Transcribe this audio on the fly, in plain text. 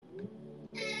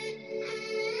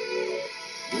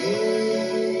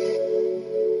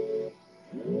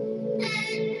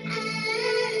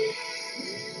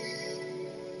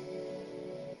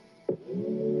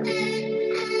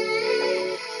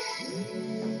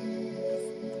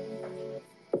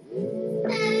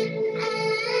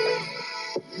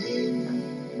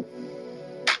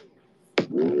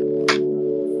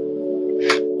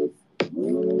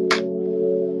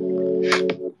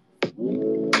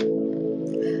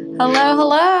Hello,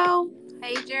 hello.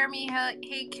 Hey, Jeremy.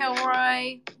 Hey,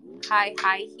 Kilroy. Hi,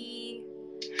 he.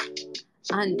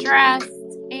 Undressed,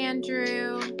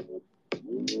 Andrew.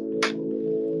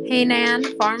 Hey, Nan,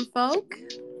 FarmFolk.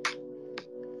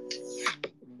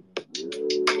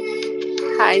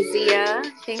 Hi, Zia.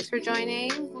 Thanks for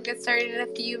joining. We'll get started in a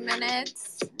few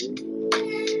minutes.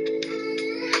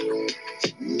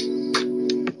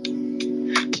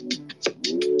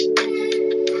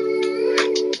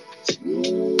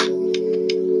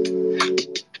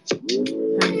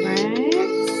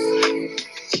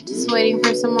 Just waiting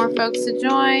for some more folks to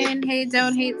join. Hey,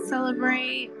 Don't Hate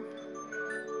Celebrate.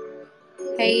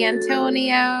 Hey,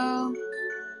 Antonio.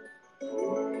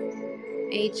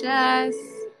 HS.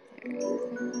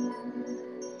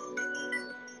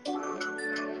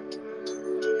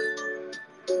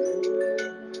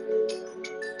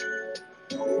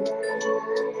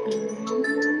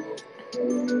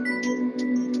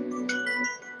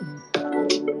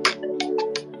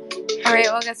 All right,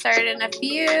 we'll get started in a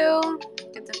few.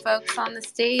 Get the folks on the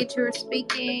stage who are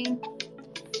speaking.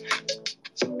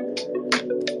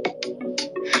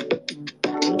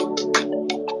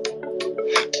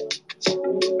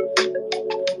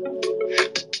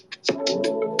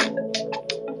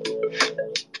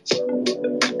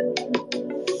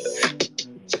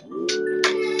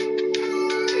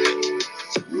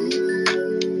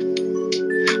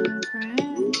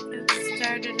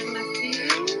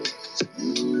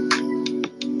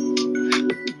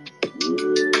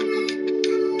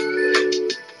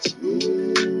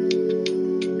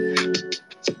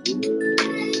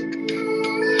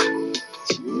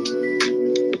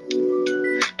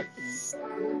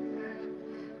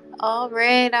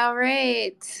 All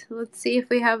right. Let's see if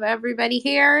we have everybody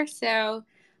here. So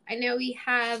I know we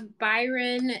have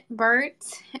Byron Burt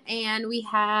and we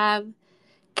have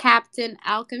Captain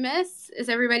Alchemist. Is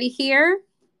everybody here?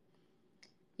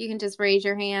 You can just raise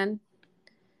your hand.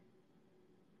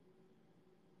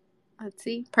 Let's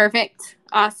see. Perfect.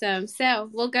 Awesome. So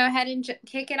we'll go ahead and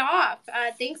kick it off.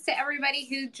 Thanks to everybody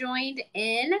who joined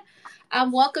in.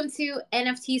 Welcome to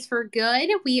NFTs for Good.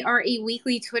 We are a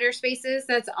weekly Twitter Spaces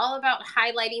that's all about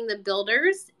highlighting the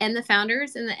builders and the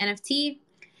founders in the NFT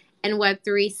and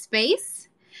Web3 space.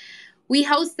 We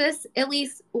host this at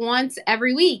least once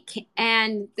every week.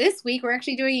 And this week, we're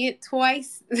actually doing it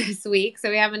twice this week.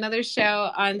 So we have another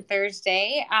show on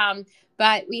Thursday.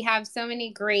 But we have so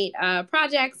many great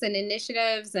projects and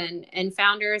initiatives and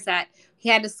founders that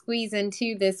we had to squeeze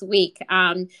into this week.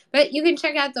 But you can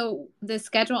check out the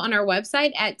schedule on our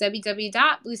website at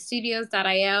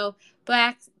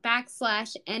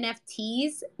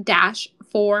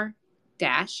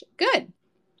www.bluestudios.io/NFTs-4-good.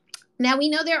 Now, we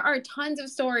know there are tons of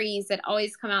stories that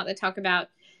always come out that talk about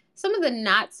some of the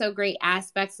not so great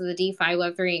aspects of the DeFi,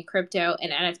 Web3, and crypto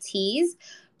and NFTs.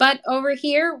 But over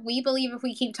here, we believe if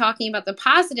we keep talking about the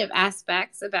positive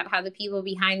aspects about how the people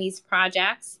behind these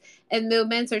projects and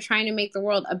movements are trying to make the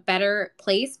world a better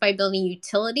place by building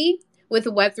utility with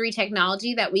Web3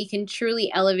 technology, that we can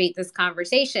truly elevate this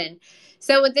conversation.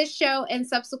 So with this show and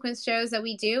subsequent shows that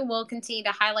we do, we'll continue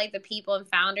to highlight the people and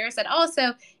founders that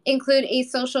also include a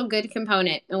social good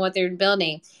component in what they're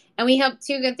building. And we hope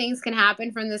two good things can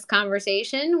happen from this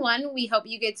conversation. One, we hope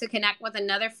you get to connect with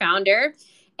another founder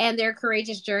and their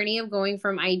courageous journey of going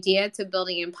from idea to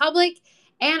building in public,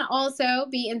 and also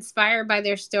be inspired by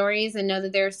their stories and know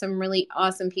that there are some really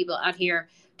awesome people out here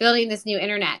building this new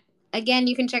internet. Again,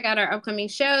 you can check out our upcoming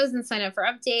shows and sign up for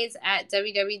updates at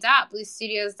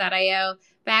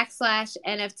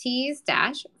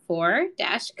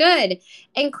www.bluestudios.io/NFTs-4-good.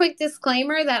 And quick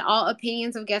disclaimer that all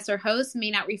opinions of guests or hosts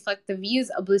may not reflect the views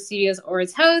of Blue Studios or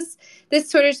its hosts. This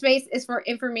Twitter space is for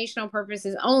informational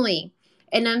purposes only,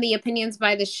 and none of the opinions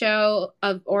by the show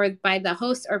or by the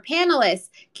host or panelists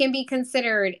can be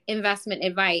considered investment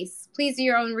advice. Please do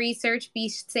your own research, be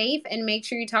safe, and make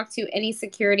sure you talk to any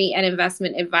security and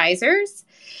investment advisors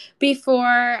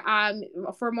for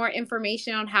more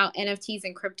information on how NFTs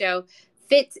and crypto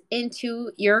fit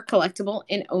into your collectible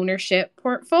and ownership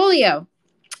portfolio.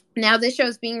 Now, this show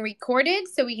is being recorded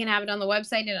so we can have it on the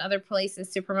website and other places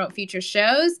to promote future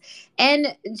shows.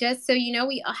 And just so you know,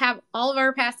 we have all of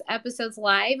our past episodes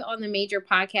live on the major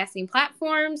podcasting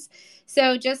platforms.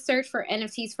 So just search for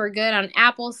NFTs for Good on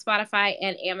Apple, Spotify,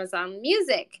 and Amazon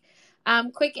Music.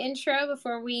 Quick intro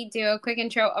before we do a quick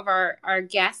intro of our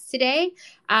guests today.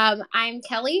 I'm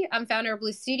Kelly. I'm founder of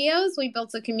Blue Studios. We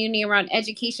built a community around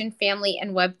education, family,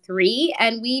 and Web3.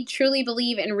 And we truly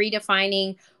believe in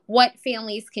redefining what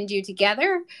families can do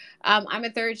together. I'm a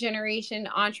third generation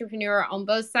entrepreneur on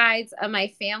both sides of my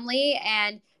family.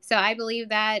 And so I believe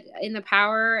that in the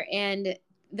power and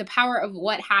the power of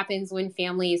what happens when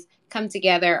families come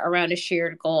together around a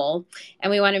shared goal.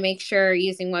 And we want to make sure,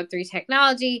 using Web3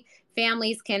 technology,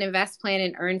 families can invest, plan,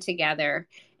 and earn together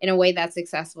in a way that's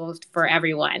accessible for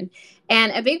everyone.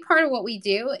 And a big part of what we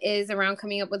do is around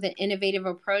coming up with an innovative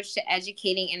approach to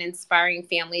educating and inspiring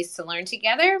families to learn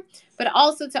together, but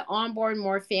also to onboard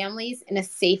more families in a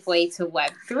safe way to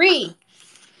Web3.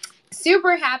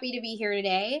 Super happy to be here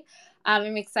today.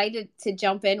 I'm excited to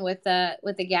jump in with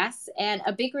the guests, and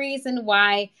a big reason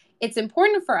why it's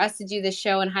important for us to do this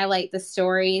show and highlight the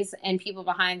stories and people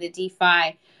behind the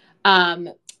DeFi,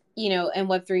 and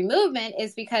Web3 movement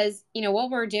is because, what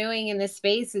we're doing in this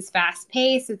space is fast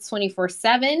paced. It's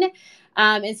 24/7.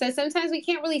 And so sometimes we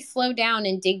can't really slow down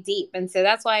and dig deep. And so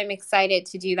that's why I'm excited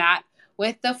to do that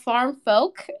with the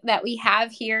FarmFolk that we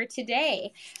have here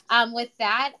today. With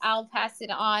that, I'll pass it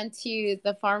on to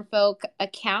the FarmFolk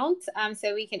account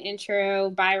so we can intro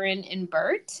Byron and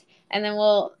Bert. And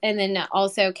then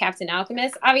also Captain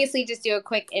Alchemist. Obviously, just do a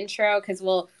quick intro because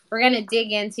we're going to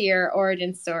dig into your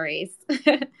origin stories.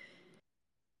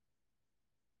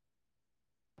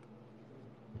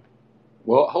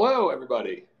 Well, hello,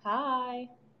 everybody. Hi.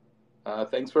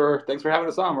 Thanks for having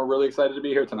us on. We're really excited to be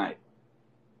here tonight.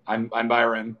 I'm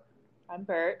Byron. I'm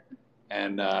Bert.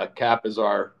 And Cap is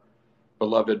our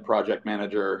beloved project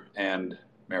manager and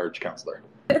marriage counselor.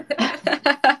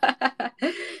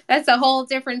 That's a whole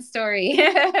different story.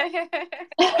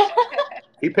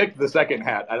 He picked the second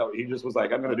hat. He just was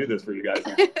like, I'm going to do this for you guys.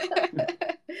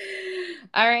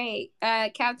 All right.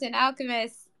 Captain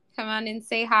Alchemist, come on and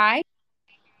say hi.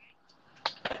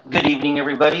 Good evening,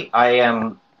 everybody.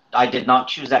 I did not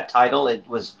choose that title. It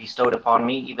was bestowed upon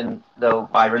me, even though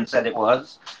Byron said it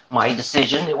was my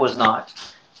decision. It was not.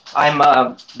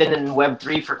 I'm been in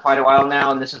Web3 for quite a while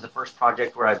now, and this is the first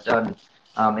project where I've done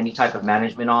any type of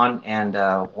management on, and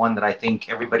one that I think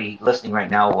everybody listening right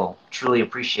now will truly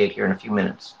appreciate here in a few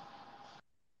minutes.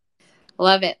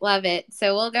 Love it. Love it.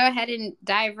 So we'll go ahead and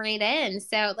dive right in.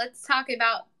 So let's talk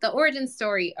about the origin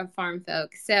story of FarmFolk.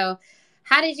 So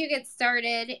how did you get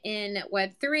started in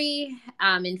Web3,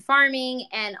 in farming,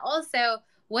 and also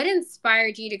what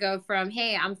inspired you to go from,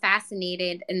 hey, I'm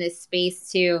fascinated in this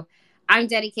space to I'm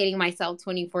dedicating myself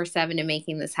 24/7 to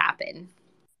making this happen?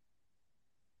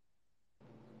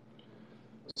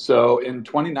 So in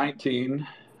 2019,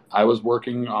 I was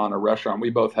working on a restaurant. We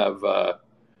both have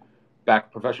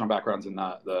professional backgrounds in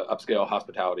the upscale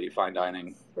hospitality, fine dining.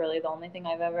 It's really the only thing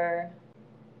I've ever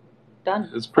done.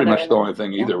 It's pretty much the only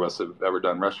thing either of us have ever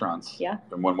done, restaurants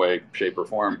in one way, shape, or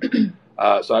form.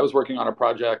 So I was working on a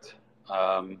project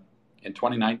in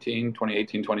 2018,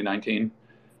 2019.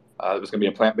 It was going to be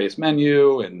a plant-based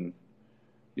menu and,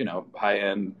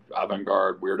 high-end,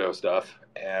 avant-garde, weirdo stuff.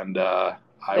 And I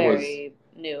was very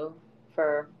new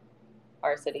for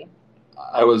our city.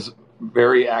 I was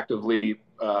very actively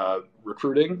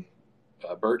recruiting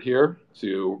Bert here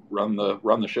to run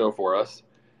the show for us.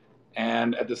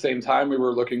 And at the same time, we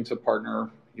were looking to partner.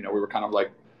 We were kind of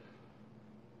like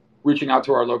reaching out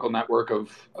to our local network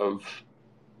of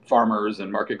farmers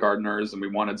and market gardeners, and we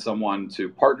wanted someone to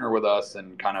partner with us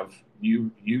and kind of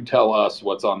you tell us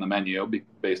what's on the menu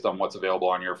based on what's available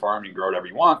on your farm. You can grow whatever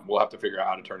you want. We'll have to figure out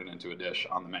how to turn it into a dish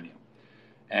on the menu.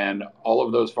 And all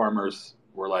of those farmers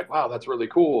were like, wow, that's really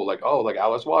cool. Like, oh, like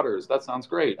Alice Waters, that sounds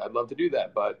great. I'd love to do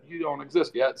that, but you don't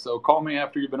exist yet. So call me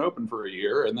after you've been open for a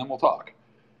year and then we'll talk.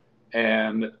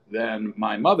 And then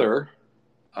my mother,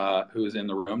 who's in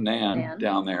the room, Nan,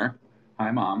 down there,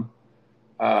 hi, Mom,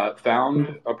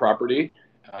 found a property.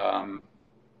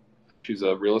 She's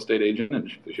a real estate agent,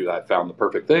 and I found the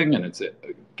perfect thing. And it's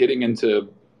getting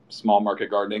into small market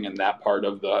gardening, and that part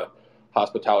of the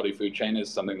hospitality food chain is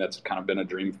something that's kind of been a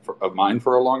dream of mine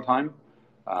for a long time.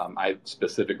 I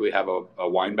specifically have a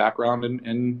wine background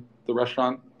in the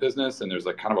restaurant business, and there's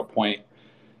like kind of a point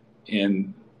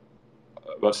in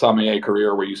a sommelier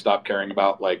career where you stop caring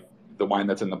about like the wine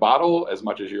that's in the bottle as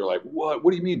much as you're like, what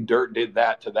do you mean dirt did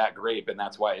that to that grape and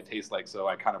that's why it tastes like? So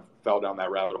I kind of fell down that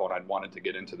rabbit hole, and I wanted to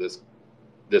get into this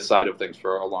side of things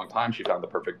for a long time. She found the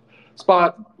perfect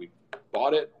spot. We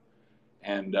bought it,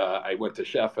 and I went to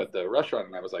chef at the restaurant,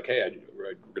 and I was like, hey,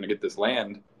 we're going to get this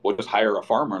land. We'll just hire a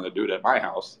farmer and they'll do it at my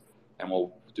house, and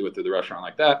we'll do it through the restaurant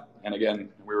like that. And again,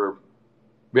 we were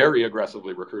very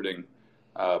aggressively recruiting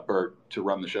Bert to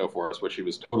run the show for us, which he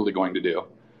was totally going to do.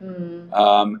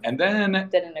 And then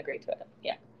didn't agree to it.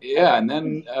 Yeah. And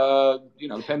then,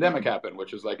 the pandemic happened,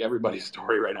 which is like everybody's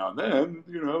story right now. And then,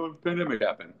 the pandemic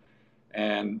happened.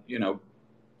 And,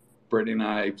 Brittany and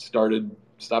I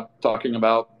stopped talking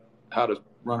about how to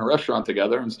run a restaurant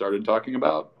together and started talking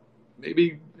about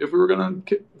maybe if we were going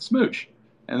to smooch.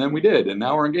 And then we did, and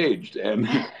now we're engaged, and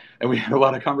we had a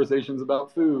lot of conversations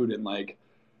about food and like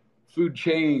food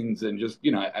chains, and just,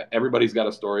 you know, everybody's got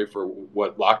a story for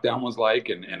what lockdown was like,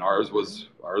 and ours was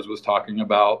talking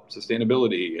about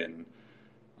sustainability and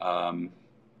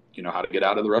you know, how to get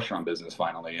out of the restaurant business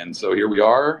finally. And so here we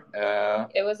are.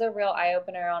 It was a real eye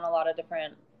opener on a lot of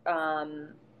different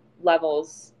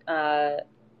levels.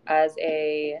 As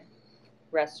a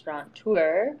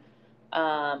restaurateur,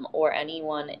 or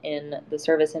anyone in the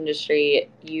service industry,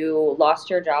 you lost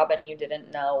your job and you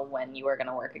didn't know when you were going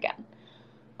to work again.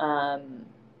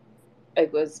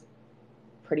 It was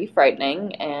pretty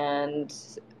frightening, and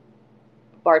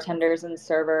bartenders and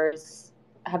servers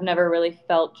have never really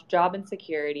felt job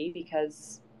insecurity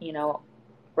because, you know,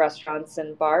 restaurants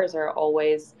and bars are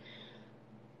always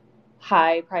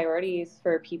high priorities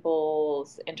for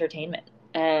people's entertainment.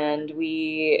 And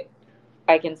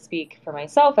I can speak for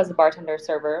myself as a bartender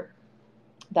server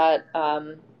that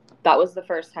that was the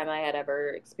first time I had ever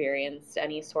experienced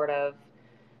any sort of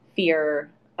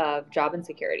fear of job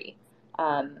insecurity.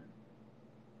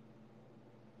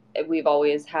 We've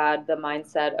always had the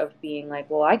mindset of being like,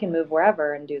 well, I can move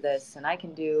wherever and do this, and I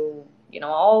can do, you know,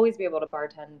 I'll always be able to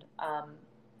bartend.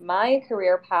 My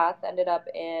career path ended up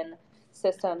in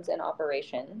systems and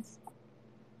operations.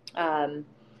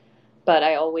 But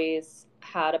I always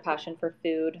had a passion for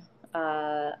food.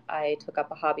 I took up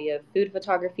a hobby of food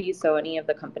photography, so any of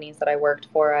the companies that I worked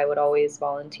for, I would always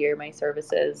volunteer my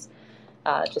services,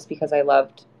 just because I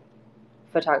loved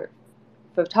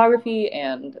photography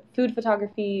and food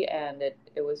photography, and it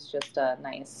was just a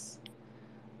nice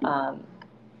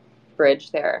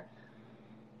bridge there.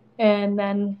 And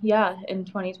then, yeah, in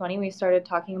 2020, we started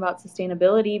talking about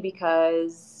sustainability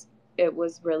because it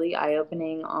was really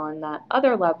eye-opening on that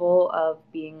other level of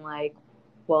being like,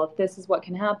 well, if this is what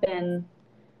can happen,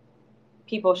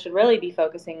 people should really be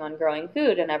focusing on growing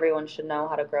food, and everyone should know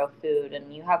how to grow food.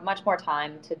 And you have much more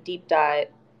time to deep dive.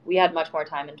 We had much more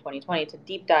time in 2020 to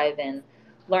deep dive in,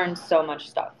 learn so much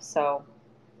stuff. So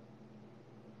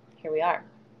here we are.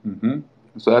 Mm-hmm.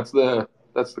 So that's the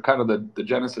kind of the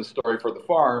genesis story for the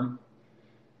farm.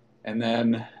 And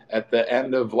then at the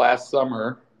end of last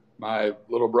summer, my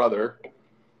little brother,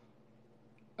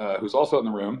 who's also in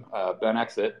the room, Ben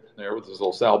Exit, there with his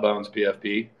little Sal Bones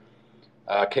PFP,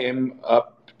 came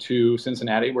up to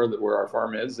Cincinnati, where our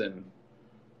farm is, and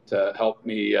to help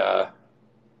me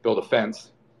build a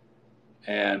fence.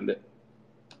 And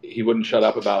he wouldn't shut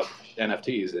up about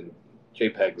NFTs and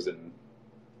JPEGs, and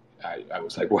I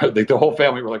was like, what? The whole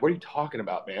family were like, what are you talking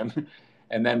about, man?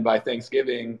 And then by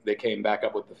Thanksgiving, they came back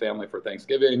up with the family for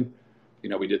Thanksgiving. You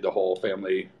know, we did the whole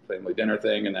family dinner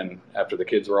thing. And then after the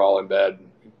kids were all in bed,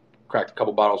 cracked a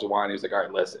couple bottles of wine. He was like, all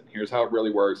right, listen, here's how it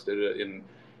really works. And,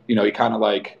 you know, he kind of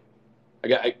like,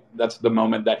 that's the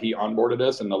moment that he onboarded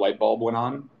us and the light bulb went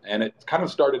on. And it kind of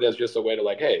started as just a way to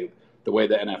like, hey, the way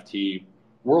the NFT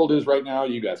world is right now,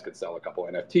 you guys could sell a couple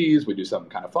NFTs. We do something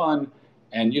kind of fun.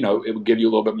 And, you know, it would give you a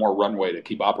little bit more runway to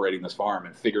keep operating this farm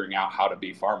and figuring out how to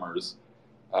be farmers.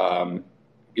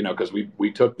 You know, because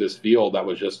we took this field that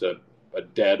was just a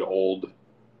dead, old,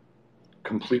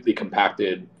 completely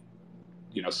compacted,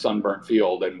 you know, sunburnt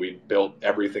field, and we built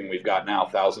everything we've got now,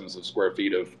 thousands of square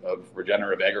feet of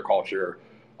regenerative agriculture,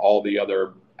 all the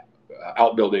other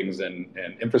outbuildings and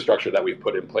infrastructure that we've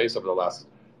put in place over the last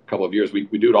couple of years. We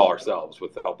do it all ourselves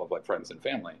with the help of like friends and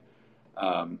family.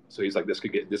 So he's like, this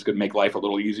could make life a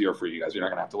little easier for you guys. You're not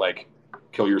gonna have to like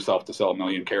kill yourself to sell 1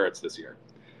 million carrots this year.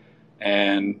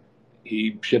 And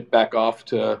he shipped back off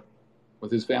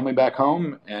with his family back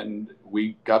home, and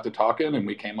we got to talking, and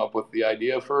we came up with the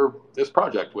idea for this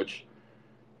project, which,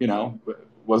 you know,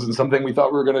 wasn't something we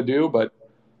thought we were going to do,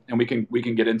 and we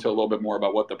can get into a little bit more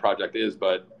about what the project is,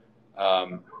 but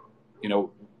you know,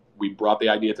 we brought the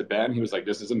idea to Ben. He was like,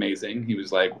 this is amazing. He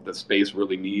was like, the space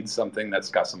really needs something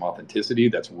that's got some authenticity,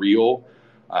 that's real.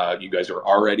 You guys are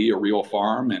already a real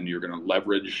farm, and you're going to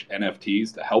leverage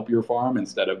NFTs to help your farm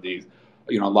instead of these,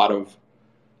 you know, a lot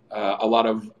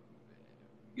of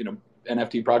you know,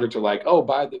 NFT projects are like, oh,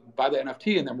 buy the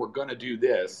NFT and then we're going to do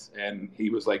this. And he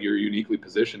was like, you're uniquely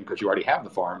positioned because you already have the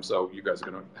farm, so you guys are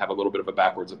going to have a little bit of a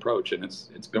backwards approach, and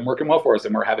it's been working well for us,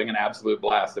 and we're having an absolute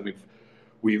blast. And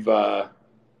we've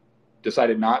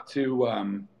decided not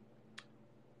to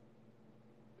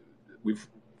we've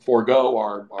forego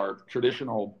our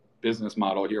traditional business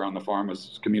model here on the farm,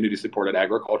 was community supported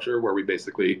agriculture, where we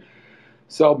basically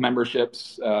sell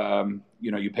memberships. You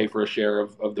know, you pay for a share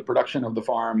of the production of the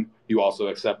farm. You also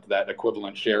accept that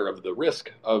equivalent share of the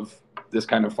risk of this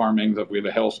kind of farming. If we have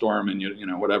a hailstorm and you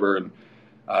know whatever, and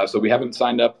So we haven't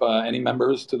signed up any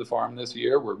members to the farm this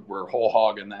year. We're whole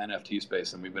hog in the NFT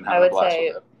space, and we've been having a blast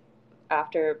with it.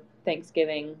 After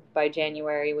Thanksgiving, by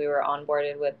January, we were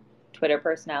onboarded with Twitter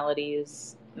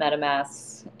personalities,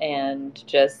 MetaMasks, and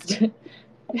just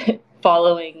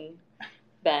following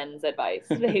Ben's advice,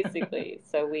 basically.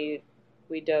 So we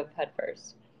dove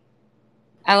headfirst.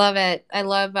 I love it. I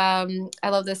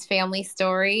love this family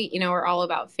story. You know, we're all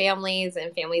about families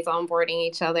and families onboarding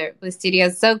each other at Blue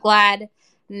Studios. So glad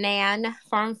Nan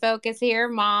FarmFolk is here,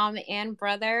 mom and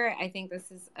brother. I think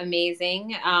this is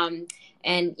amazing.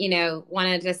 And, you know, want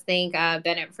to just thank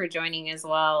Bennett for joining as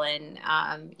well, and,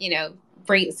 you know,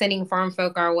 sending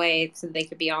FarmFolk our way so they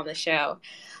could be on the show.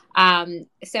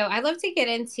 So I'd love to get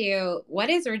into what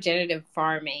is generative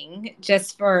farming,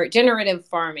 just for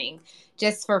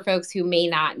folks who may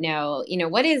not know, you know,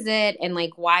 what is it, and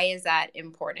like, why is that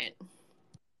important?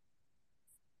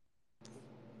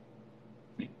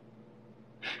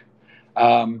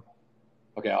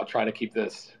 Okay, I'll try to keep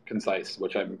this concise,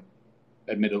 which I'm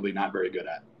admittedly not very good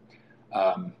at.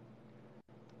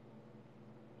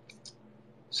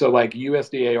 So like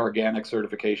USDA organic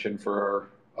certification for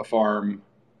a farm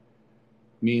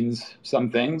means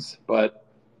some things, but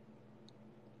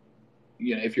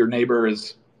you know, if your neighbor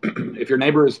is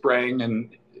spraying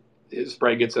and his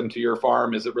spray gets into your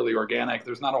farm, is it really organic?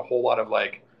 There's not a whole lot of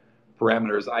like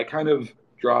parameters. I kind of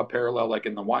draw a parallel, like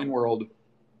in the wine world,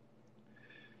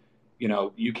 you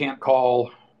know, you can't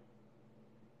call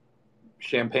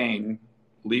champagne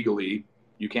legally.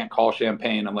 You can't call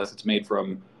champagne unless it's made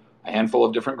from a handful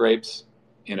of different grapes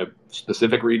in a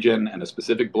specific region and a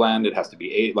specific blend. It has to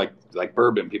be like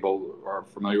bourbon. People are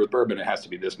familiar with bourbon. It has to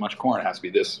be this much corn. It has to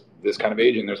be this kind of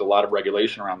aging. There's a lot of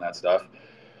regulation around that stuff.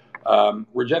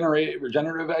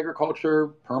 Regenerative agriculture,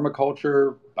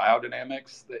 permaculture,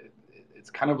 biodynamics. It's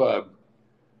kind of a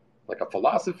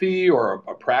philosophy or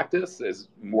a practice, is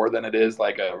more than it is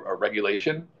like a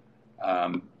regulation.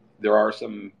 There are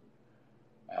some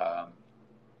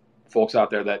folks out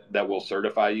there that will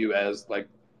certify you as like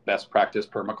best practice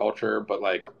permaculture, but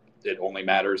like it only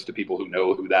matters to people who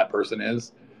know who that person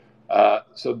is. But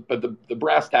the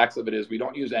brass tacks of it is we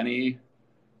don't use any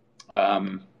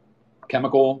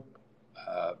chemical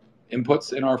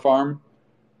inputs in our farm.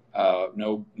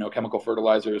 No chemical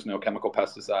fertilizers, no chemical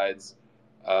pesticides.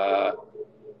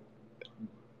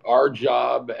 Our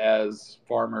job as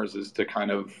farmers is to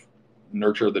kind of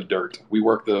nurture the dirt. We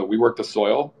work the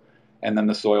soil, and then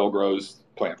the soil grows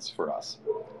plants for us.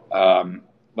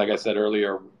 Like I said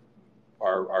earlier,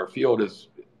 our field is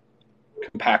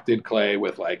compacted clay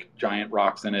with like giant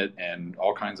rocks in it and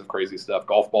all kinds of crazy stuff.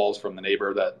 Golf balls from the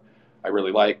neighbor that I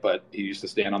really like, but he used to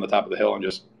stand on the top of the hill and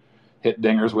just hit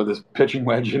dingers with his pitching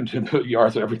wedge into the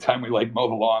yard. So every time we like mow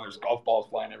the lawn, there's golf balls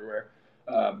flying everywhere.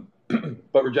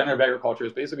 But regenerative agriculture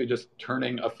is basically just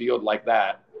turning a field like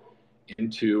that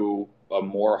into a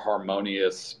more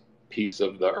harmonious piece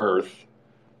of the earth.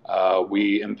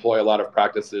 We employ a lot of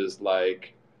practices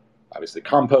like obviously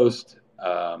compost,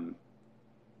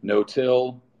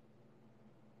 no-till.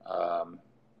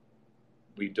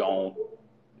 We don't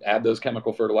add those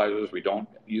chemical fertilizers. We don't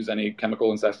use any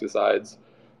chemical insecticides.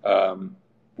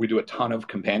 We do a ton of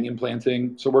companion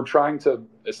planting. So we're trying to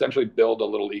essentially build a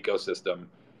little ecosystem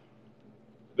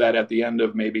that at the end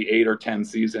of maybe 8 or 10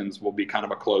 seasons will be kind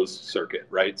of a closed circuit,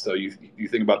 right? So you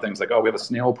think about things like, oh, we have a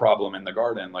snail problem in the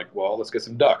garden. Like, well, let's get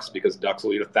some ducks, because ducks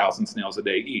will eat 1,000 snails a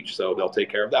day each. So they'll take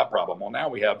care of that problem. Well,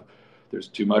 now there's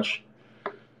too much,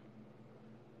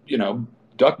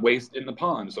 duck waste in the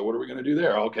pond. So what are we going to do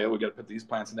there? Okay, we got to put these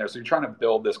plants in there. So you're trying to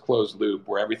build this closed loop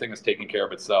where everything is taking care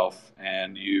of itself,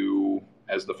 and you,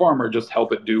 as the farmer, just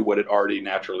help it do what it already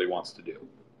naturally wants to do,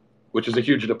 which is a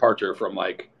huge departure from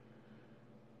like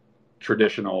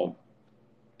traditional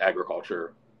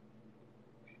agriculture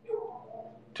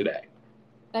today.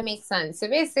 That makes sense. So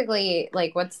basically,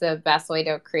 like, what's the best way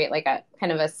to create like a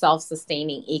kind of a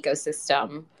self-sustaining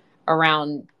ecosystem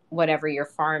around whatever you're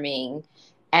farming?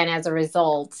 And as a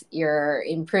result, you're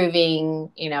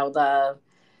improving, the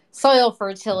soil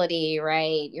fertility,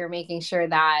 right? You're making sure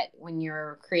that when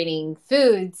you're creating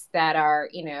foods that are,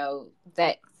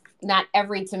 that not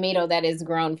every tomato that is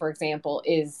grown, for example,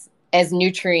 is as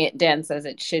nutrient dense as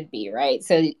it should be, right?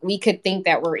 So we could think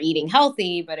that we're eating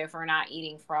healthy, but if we're not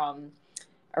eating from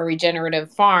a regenerative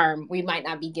farm, we might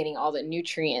not be getting all the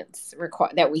nutrients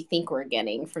that we think we're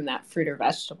getting from that fruit or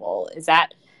vegetable. Is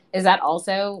that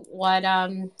also what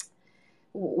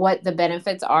the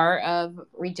benefits are of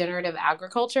regenerative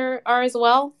agriculture are as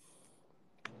well?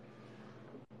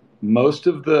 Most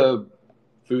of the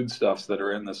foodstuffs that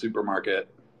are in the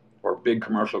supermarket or big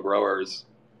commercial growers,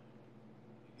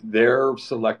 they're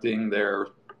selecting their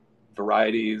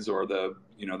varieties or the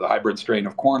hybrid strain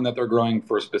of corn that they're growing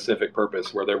for a specific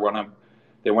purpose, where they want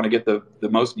to get the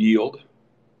most yield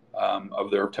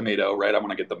of their tomato, right? I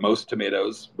want to get the most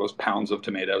tomatoes, most pounds of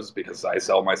tomatoes, because I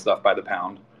sell my stuff by the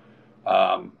pound,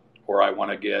 or I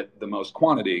want to get the most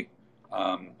quantity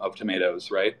of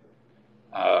tomatoes, right?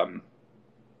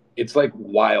 It's like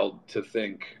wild to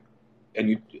think.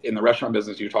 And in the restaurant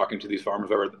business, you're talking to these farmers,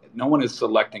 no one is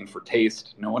selecting for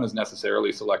taste. No one is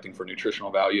necessarily selecting for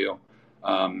nutritional value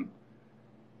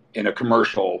in a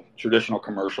traditional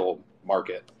commercial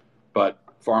market. But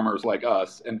farmers like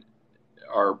us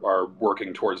are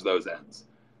working towards those ends.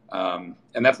 And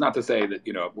that's not to say that,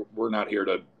 we're not here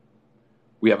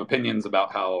we have opinions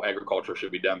about how agriculture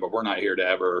should be done, but we're not here to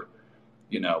ever,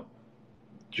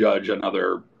 judge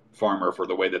another farmer for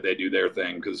the way that they do their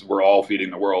thing, because we're all feeding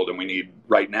the world, and we need,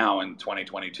 right now in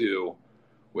 2022,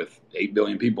 with 8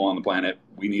 billion people on the planet,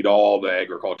 we need all the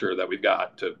agriculture that we've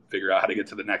got to figure out how to get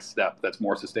to the next step that's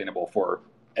more sustainable for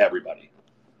everybody.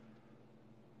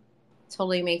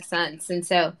 Totally makes sense. And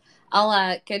so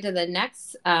I'll go to the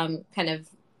next kind of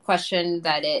question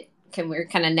that we're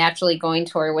kind of naturally going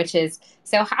toward, which is,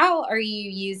 so how are you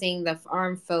using the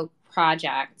FarmFolk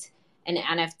project and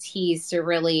NFTs to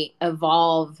really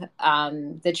evolve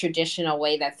the traditional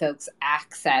way that folks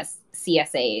access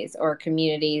CSAs or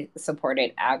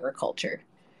community-supported agriculture?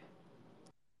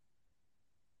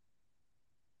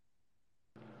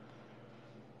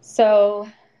 So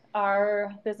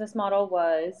our business model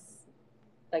was,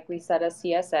 like we said, a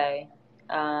CSA.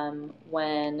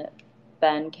 When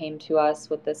Ben came to us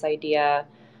with this idea,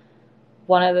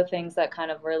 one of the things that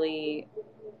kind of really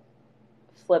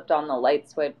flipped on the light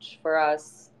switch for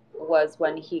us was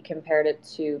when he compared it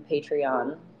to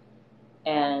Patreon.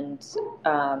 And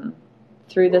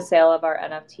through the sale of our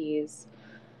NFTs,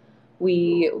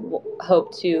 we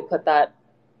hope to put that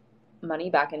money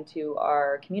back into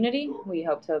our community. We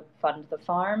hope to fund the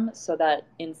farm so that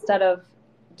instead of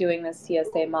doing this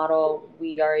CSA model,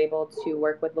 we are able to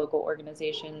work with local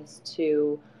organizations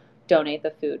to donate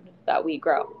the food that we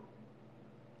grow.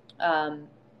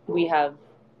 We have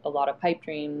a lot of pipe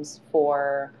dreams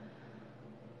for,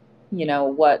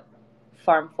 what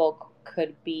FarmFolk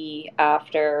could be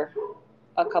after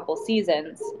a couple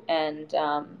seasons. And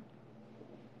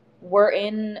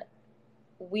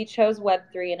we chose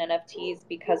Web3 and NFTs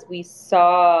because we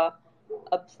saw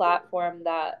a platform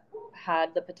that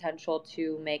had the potential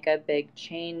to make a big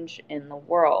change in the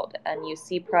world. And you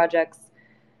see projects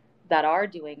that are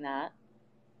doing that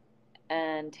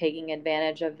and taking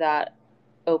advantage of that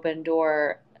open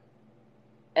door.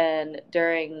 And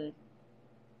during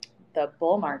the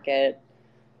bull market,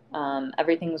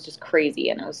 everything was just crazy,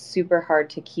 and it was super hard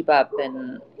to keep up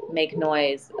and make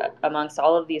noise amongst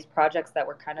all of these projects that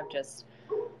were kind of just,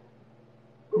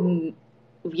 you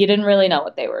didn't really know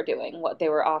what they were doing, what they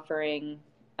were offering.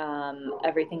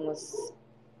 Everything was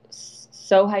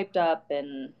so hyped up,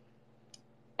 and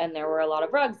there were a lot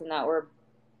of rugs, and that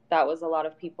was a lot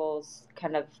of people's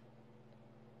kind of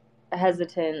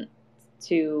hesitant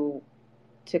to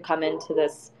come into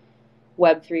this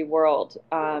Web3 world.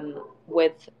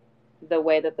 With the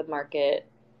way that the market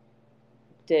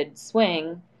did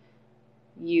swing,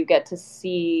 you get to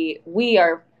see, we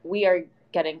are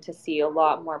getting to see a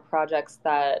lot more projects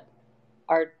that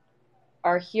are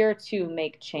here to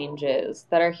make changes,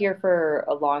 that are here for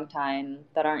a long time,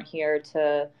 that aren't here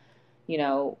to,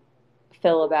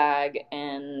 fill a bag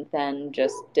and then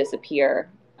just disappear.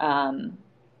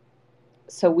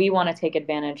 So we want to take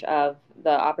advantage of the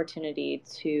opportunity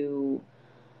to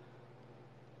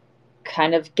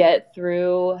kind of get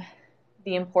through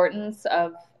the importance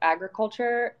of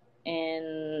agriculture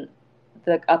in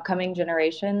the upcoming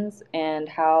generations, and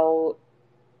how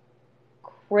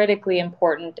critically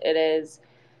important it is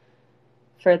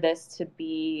for this to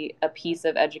be a piece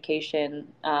of education.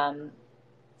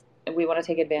 We want to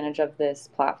take advantage of this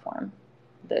platform,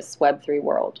 this Web3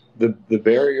 world. The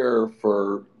barrier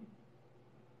for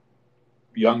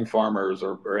young farmers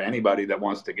or anybody that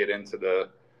wants to get into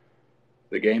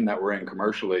the game that we're in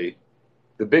commercially,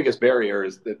 the biggest barrier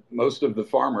is that most of the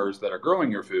farmers that are growing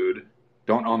your food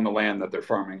don't own the land that they're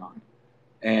farming on.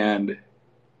 And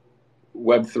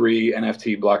Web3,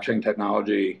 NFT, blockchain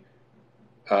technology,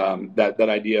 that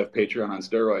idea of Patreon on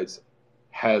steroids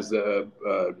has a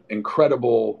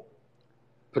incredible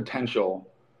potential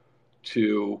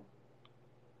to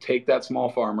take that small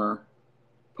farmer,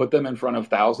 put them in front of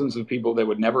thousands of people they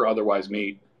would never otherwise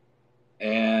meet,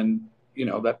 and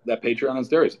that Patreon on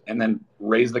steroids, and then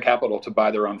raise the capital to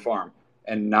buy their own farm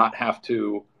and not have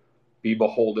to be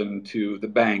beholden to the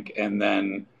bank and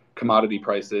then commodity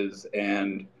prices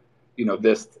and,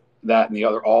 this, that, and the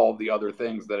other, all the other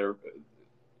things that are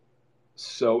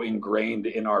so ingrained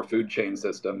in our food chain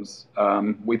systems.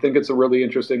 We think it's a really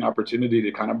interesting opportunity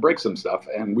to kind of break some stuff,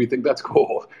 and we think that's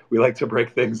cool. We like to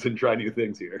break things and try new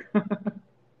things here.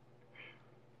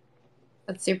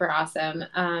 That's super awesome.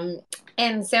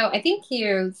 And so I think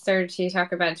you started to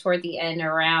talk about toward the end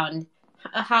around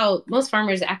how most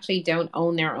farmers actually don't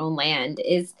own their own land.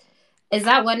 Is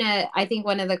that I think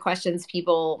one of the questions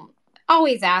people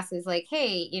always ask is like,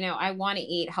 hey, I want to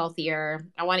eat healthier.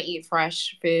 I want to eat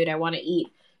fresh food. I want to eat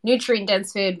nutrient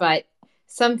dense food. But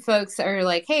some folks are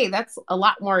like, hey, that's a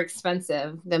lot more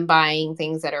expensive than buying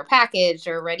things that are packaged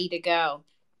or ready to go,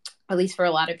 at least for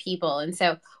a lot of people. And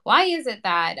so why is it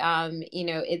that,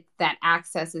 that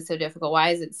access is so difficult? Why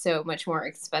is it so much more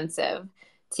expensive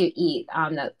to eat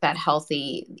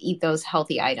eat those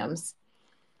healthy items?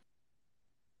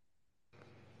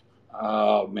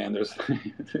 Oh man, there's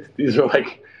these are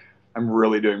like, I'm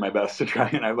really doing my best to try,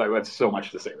 and I have so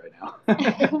much to say right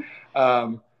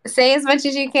now. Say as much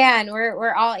as you can.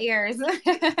 We're all ears.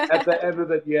 At the end of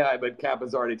the, yeah, but Cap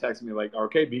has already texted me like,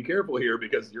 okay, be careful here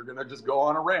because you're gonna just go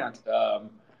on a rant.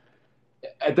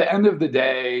 At the end of the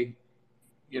day,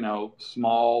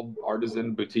 small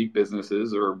artisan boutique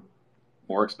businesses are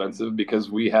more expensive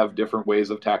because we have different ways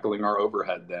of tackling our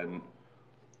overhead than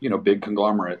big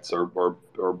conglomerates or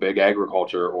big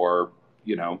agriculture, or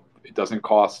it doesn't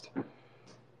cost.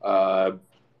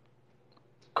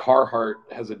 Carhartt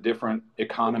has a different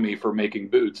economy for making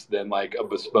boots than like a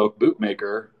bespoke boot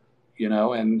maker,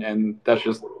 and that's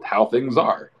just how things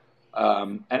are.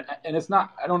 And it's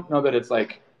not, I don't know that it's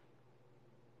like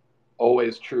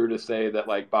always true to say that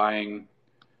like buying,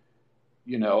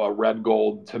 a red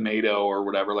gold tomato or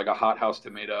whatever, like a hothouse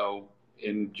tomato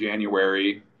in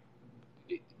January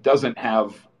doesn't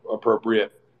have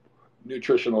appropriate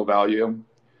nutritional value.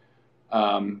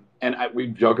 And we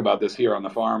joke about this here on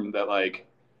the farm that like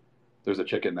there's a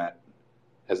chicken that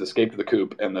has escaped the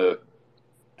coop and the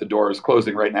door is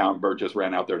closing right now, and Bert just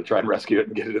ran out there to try and rescue it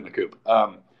and get it in the coop.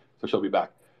 So she'll be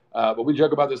back. But we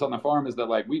joke about this on the farm is that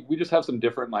like we just have some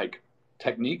different like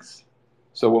techniques.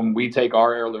 So when we take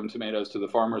our heirloom tomatoes to the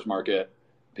farmer's market,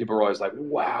 people are always like,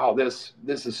 wow, this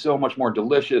is so much more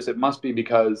delicious. It must be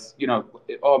because,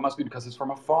 it must be because it's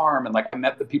from a farm. And like, I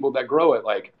met the people that grow it.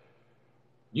 Like,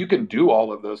 you can do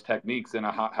all of those techniques in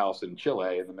a hothouse in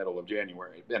Chile in the middle of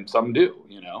January. And some do,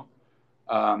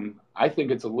 I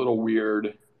think it's a little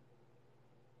weird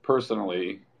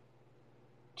personally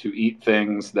to eat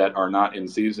things that are not in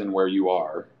season where you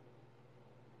are,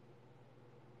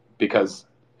 because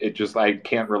I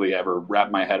can't really ever wrap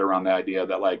my head around the idea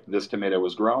that like this tomato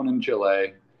was grown in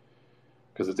Chile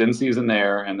because it's in season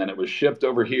there, and then it was shipped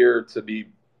over here to be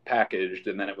packaged,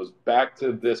 and then it was back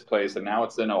to this place, and now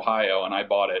it's in Ohio, and I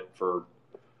bought it for,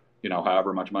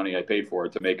 however much money I paid for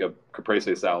it to make a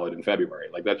caprese salad in February.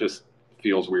 Like that just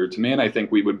feels weird to me, and I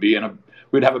think we'd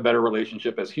have a better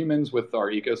relationship as humans with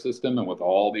our ecosystem and with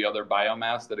all the other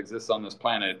biomass that exists on this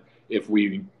planet if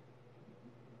we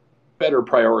better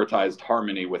prioritized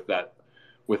harmony with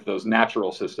those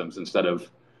natural systems instead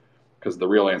of, because the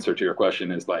real answer to your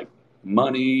question is like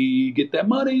money, get that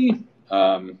money.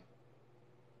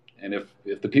 And if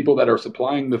the people that are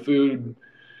supplying the food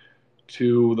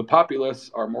to the populace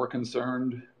are more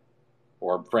concerned,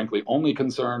 or frankly only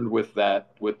concerned with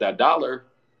that dollar,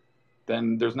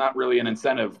 then there's not really an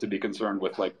incentive to be concerned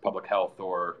with like public health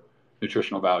or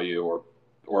nutritional value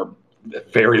or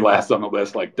very last on the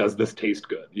list, like, does this taste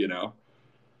good,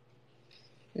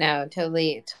 No,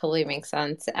 totally makes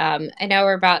sense. I know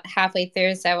we're about halfway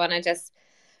through, so I want to just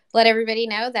let everybody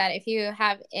know that if you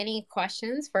have any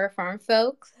questions for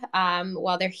FarmFolk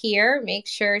while they're here, make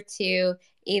sure to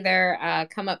either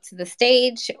come up to the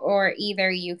stage, or either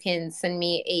you can send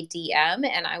me a DM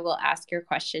and I will ask your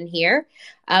question here.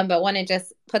 But want to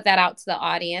just put that out to the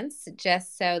audience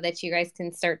just so that you guys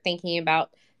can start thinking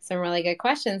about some really good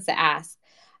questions to ask.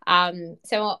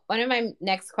 So one of my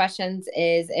next questions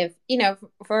is if,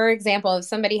 for example, if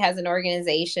somebody has an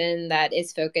organization that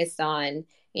is focused on,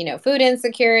 food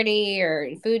insecurity or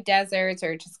food deserts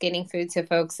or just getting food to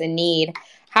folks in need,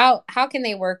 how can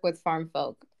they work with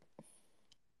FarmFolk?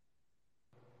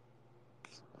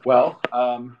 Well,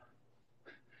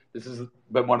 this has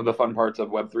been one of the fun parts of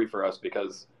Web3 for us,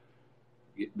 because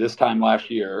this time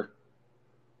last year,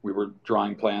 we were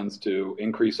drawing plans to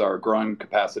increase our growing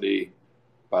capacity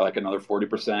by like another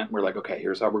 40%. We're like, okay,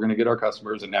 here's how we're going to get our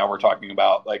customers. And now we're talking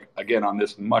about, like, again, on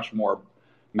this much more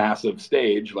massive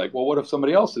stage, like, well, what if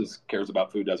somebody else cares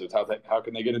about food deserts? How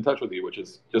can they get in touch with you? Which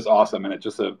is just awesome. And it's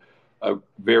just a a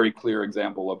very clear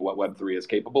example of what Web3 is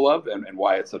capable of, and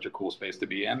why it's such a cool space to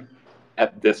be in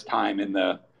at this time in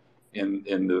the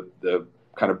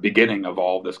kind of beginning of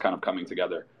all this kind of coming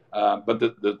together. But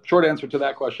the short answer to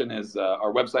that question is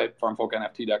our website,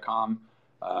 farmfolknft.com,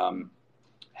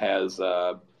 has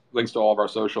links to all of our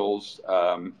socials.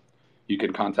 You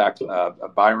can contact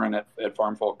Byron at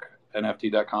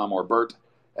farmfolknft.com, or Bert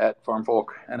at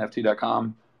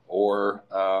farmfolknft.com, or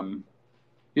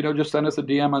just send us a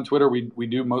DM on Twitter. We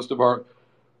do most of our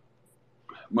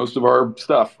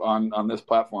stuff on this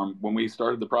platform. When we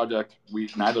started the project,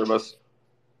 neither of us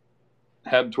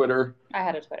had Twitter. I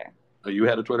had a Twitter. Oh, you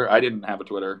had a Twitter? I didn't have a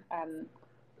Twitter.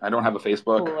 I don't have a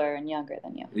Facebook. Cooler and younger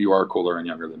than you. You are cooler and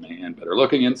younger than me, and better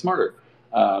looking and smarter.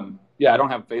 I don't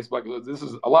have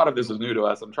Facebook. A lot of this is new to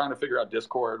us. I'm trying to figure out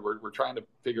Discord. We're trying to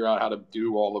figure out how to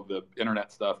do all of the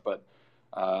internet stuff, but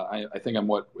I think I'm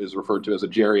what is referred to as a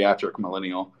geriatric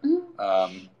millennial.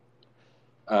 Mm-hmm.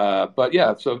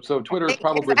 So Twitter is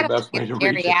probably the best way to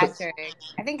reach us.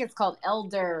 I think it's called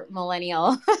elder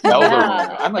millennial. Elder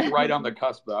millennial. I'm like right on the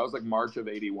cusp, though. I was like March of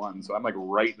 '81, so I'm like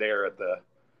right there at the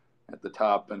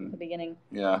top and the beginning.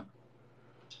 Yeah,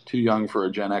 too young for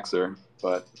a Gen Xer,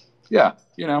 but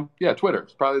Twitter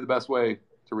is probably the best way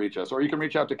to reach us. Or you can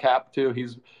reach out to Cap too.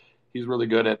 He's really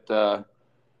good at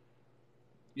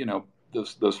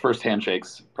those first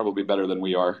handshakes. Probably better than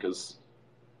we are, because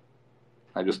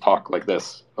I just talk like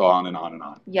this on and on and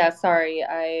on. Yeah, sorry.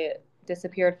 I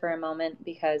disappeared for a moment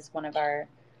because one of our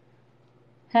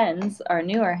hens, our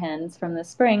newer hens from the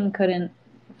spring, couldn't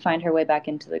find her way back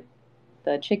into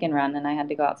the chicken run, and I had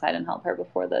to go outside and help her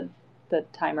before the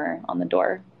timer on the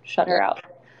door shut her out.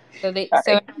 So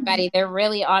everybody, they're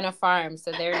really on a farm,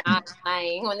 so they're not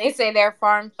lying when they say they're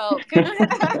farm folk.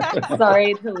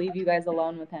 Sorry to leave you guys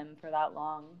alone with him for that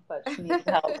long, but she needs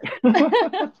help.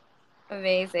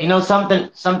 Amazing.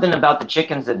 Something about the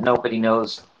chickens that nobody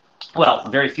knows, well,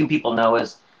 very few people know,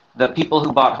 is the people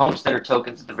who bought homesteader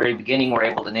tokens at the very beginning were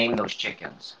able to name those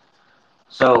chickens.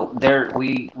 So there,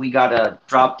 we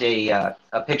dropped a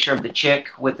picture of the chick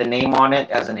with the name on it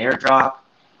as an airdrop,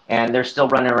 and they're still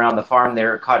running around the farm.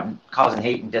 They're causing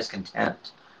hate and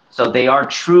discontent. So they are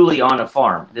truly on a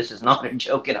farm. This is not a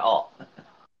joke at all.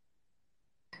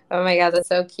 Oh my God, that's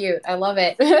so cute. I love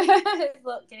it.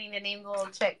 Getting to name the little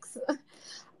chicks.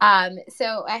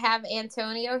 So I have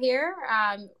Antonio here.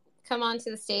 Come on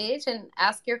to the stage and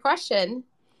ask your question.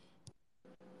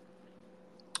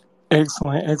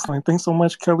 Excellent. Thanks so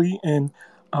much, Kelly. And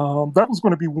that was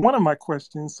going to be one of my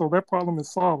questions. So that problem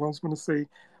is solved. I was going to say,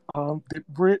 did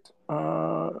Britt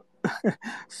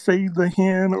save the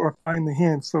hen or find the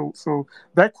hen? So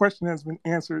that question has been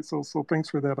answered. So thanks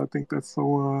for that. I think that's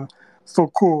so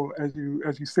cool. As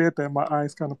you said that, my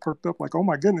eyes kind of perked up like, oh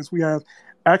my goodness, we have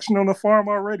action on the farm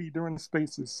already during the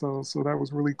spaces. So that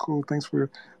was really cool. Thanks for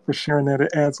sharing that.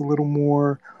 It adds a little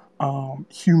more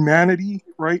humanity,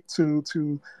 right, to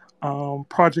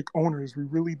project owners. We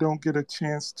really don't get a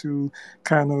chance to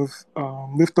kind of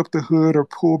lift up the hood or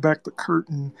pull back the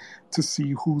curtain to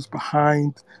see who's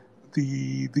behind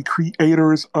the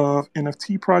creators of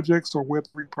NFT projects or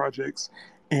Web3 projects.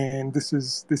 And this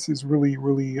is really,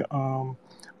 really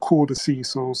cool to see.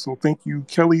 So thank you,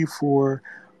 Kelly, for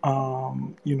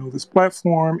this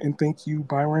platform, and thank you,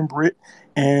 Byron, Britt,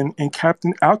 and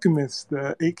Captain Alchemist,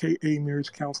 the AKA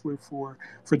Marriage Counselor, for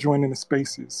joining the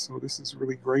spaces. So this is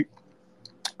really great.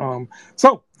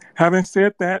 So having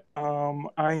said that,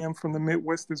 I am from the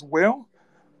Midwest as well.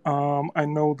 I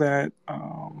know that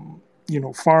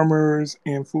farmers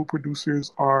and food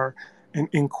producers are an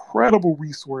incredible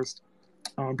resource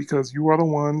because you are the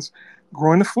ones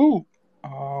growing the food.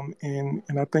 And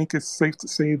I think it's safe to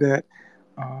say that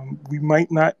we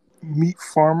might not meet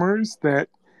farmers that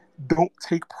don't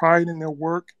take pride in their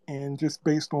work, and just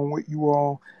based on what you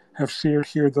all have shared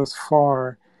here thus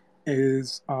far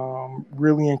is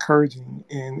really encouraging,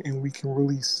 and we can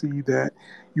really see that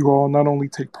you all not only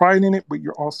take pride in it, but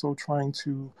you're also trying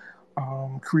to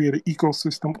create an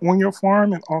ecosystem on your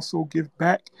farm and also give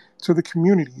back to the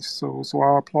community. So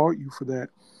I applaud you for that.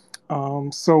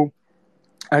 So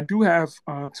I do have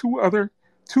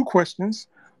two questions.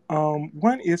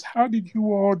 One is, how did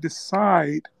you all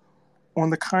decide on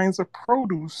the kinds of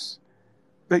produce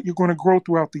that you're going to grow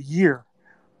throughout the year?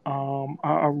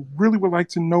 I really would like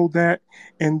to know that.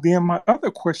 And then my other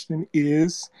question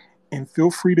is, and feel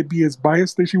free to be as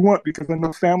biased as you want because I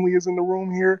know family is in the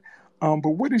room here, but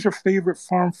what is your favorite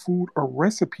farm food or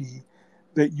recipe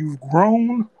that you've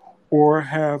grown or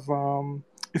have,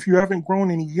 if you haven't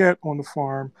grown any yet on the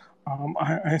farm,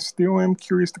 I still am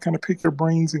curious to kind of pick your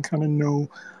brains and kind of know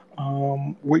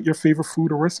what your favorite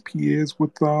food or recipe is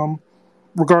with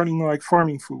regarding like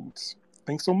farming foods?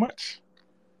 Thanks so much.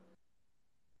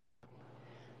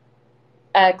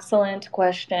 Excellent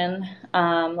question.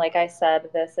 Like I said,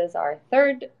 this is our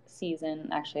third season.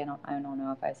 Actually, I don't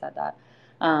know if I said that.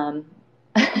 Um,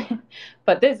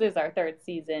 but this is our third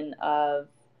season of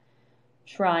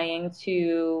trying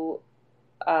to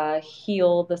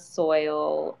heal the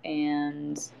soil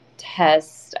and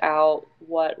test out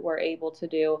what we're able to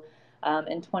do.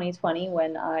 In 2020,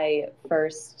 when I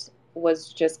first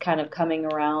was just kind of coming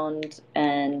around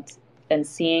and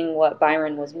seeing what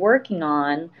Byron was working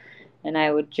on, and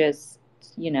I would just,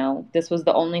 this was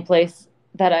the only place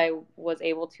that I was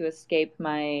able to escape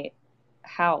my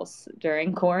house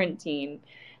during quarantine.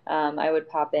 I would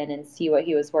pop in and see what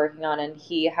he was working on, and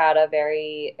he had a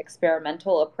very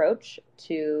experimental approach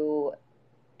to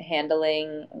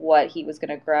handling what he was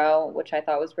going to grow, which I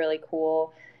thought was really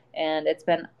cool. And it's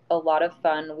been a lot of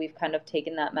fun. We've kind of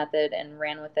taken that method and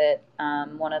ran with it.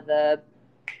 One of the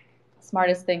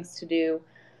smartest things to do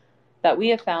that we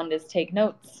have found is take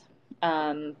notes.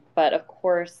 But of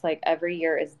course, like every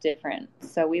year is different.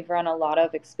 So we've run a lot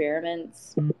of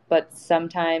experiments, but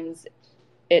sometimes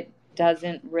it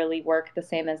doesn't really work the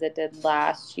same as it did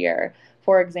last year.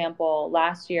 For example,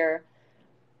 it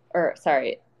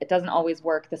doesn't always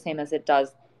work the same as it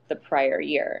does the prior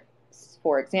year.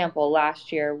 For example,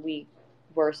 last year we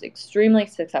were extremely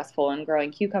successful in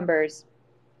growing cucumbers,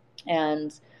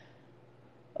 and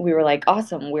we were like,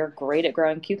 awesome, we're great at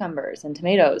growing cucumbers and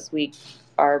tomatoes. We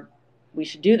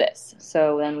should do this.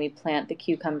 So then we plant the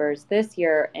cucumbers this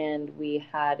year, and we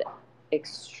had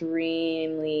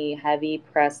extremely heavy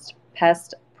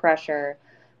pest pressure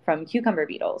from cucumber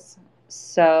beetles.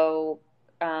 So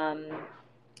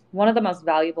one of the most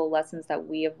valuable lessons that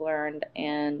we have learned,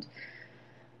 and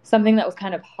something that was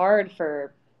kind of hard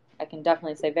I can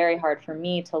definitely say very hard for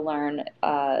me to learn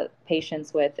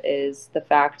patience with, is the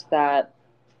fact that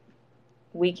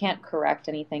we can't correct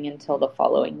anything until the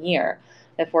following year.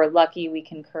 If we're lucky, we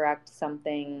can correct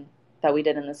something that we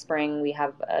did in the spring. We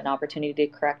have an opportunity to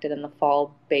correct it in the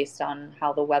fall based on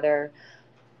how the weather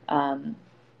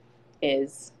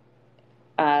is.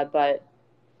 But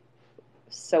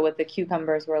so with the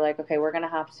cucumbers, we're like, okay, we're going to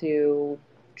have to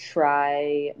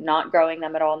try not growing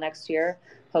them at all next year.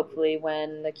 Hopefully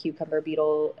when the cucumber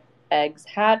beetle eggs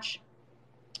hatch,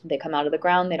 they come out of the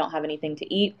ground, they don't have anything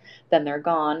to eat, then they're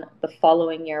gone. The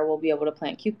following year, we'll be able to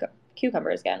plant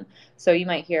cucumbers again. So you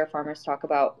might hear farmers talk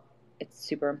about it's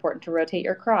super important to rotate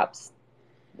your crops.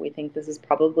 We think this is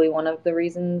probably one of the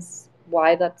reasons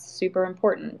why that's super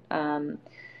important.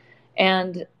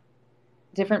 And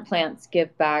different plants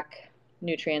give back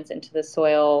nutrients into the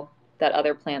soil that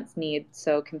other plants need.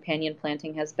 So companion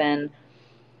planting has been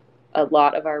a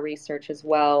lot of our research as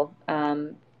well.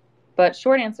 But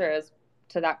short answer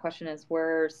to that question is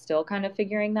we're still kind of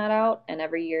figuring that out, and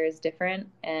every year is different,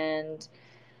 and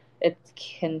it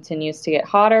continues to get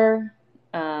hotter.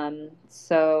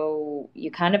 So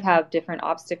you kind of have different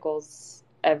obstacles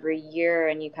every year,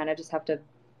 and you kind of just have to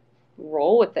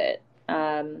roll with it.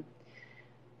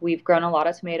 We've grown a lot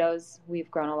of tomatoes. We've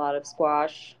grown a lot of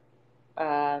squash,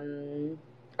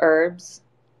 herbs.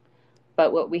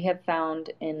 But what we have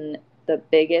found in the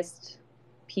biggest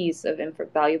piece of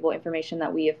valuable information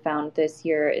that we have found this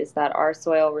year is that our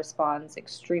soil responds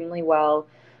extremely well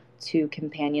to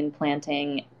companion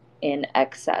planting in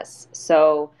excess.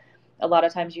 So a lot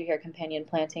of times you hear companion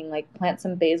planting, like plant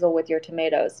some basil with your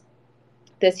tomatoes.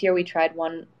 This year we tried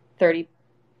one 30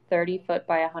 foot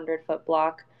by 100 foot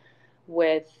block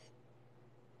with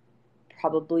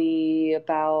probably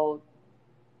about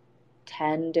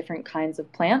 10 different kinds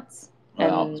of plants.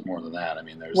 Well, it's more than that. I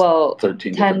mean, there's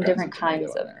 13 different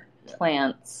kinds of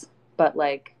plants, but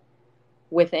like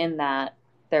within that,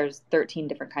 there's 13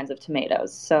 different kinds of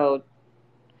tomatoes. So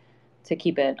to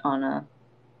keep it on a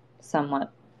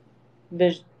somewhat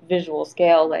visual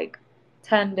scale, like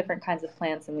 10 different kinds of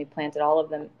plants, and we planted all of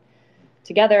them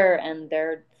together, and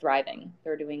they're thriving.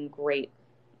 They're doing great.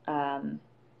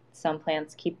 Some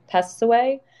plants keep pests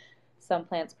away. Some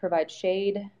plants provide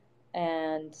shade,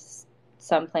 and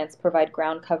some plants provide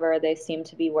ground cover. They seem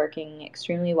to be working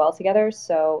extremely well together.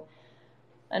 So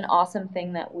an awesome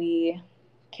thing that we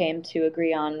came to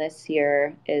agree on this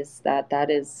year is that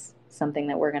is something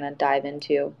that we're going to dive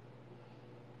into.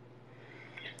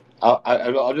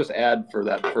 I'll just add for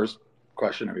that first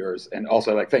question of yours, and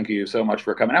also like thank you so much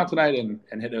for coming out tonight and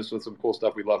hitting us with some cool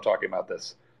stuff. We love talking about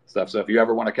this stuff. So if you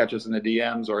ever want to catch us in the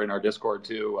DMs or in our Discord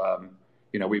too,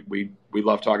 we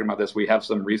love talking about this. We have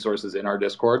some resources in our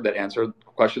Discord that answer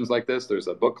questions like this. There's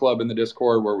a book club in the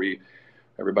Discord where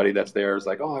everybody that's there is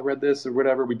like, oh, I read this or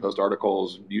whatever. We post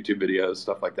articles, YouTube videos,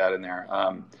 stuff like that in there.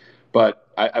 But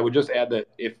I would just add that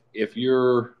if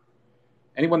you're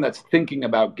anyone that's thinking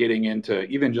about getting into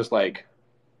even just like,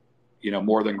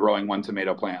 more than growing one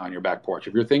tomato plant on your back porch,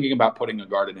 if you're thinking about putting a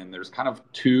garden in, there's kind of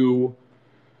two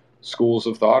schools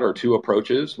of thought or two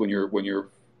approaches when you're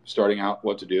starting out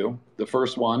what to do. The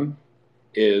first one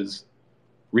is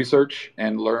research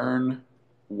and learn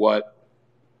what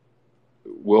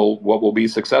will be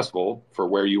successful for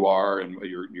where you are and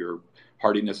your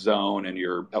hardiness zone and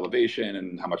your elevation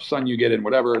and how much sun you get and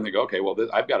whatever. And they go, okay, well,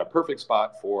 I've got a perfect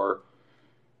spot for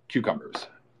cucumbers.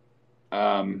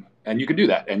 And you can do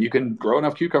that. And you can grow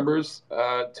enough cucumbers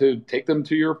to take them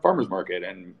to your farmer's market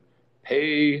and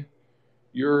pay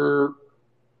your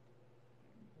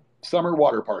summer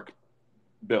water park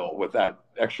bill with that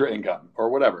extra income or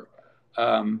whatever.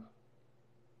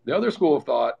 The other school of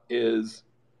thought is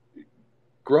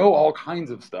grow all kinds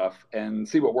of stuff and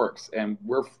see what works. And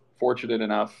we're fortunate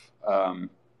enough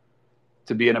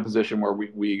to be in a position where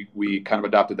we kind of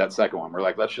adopted that second one. We're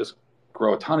like, let's just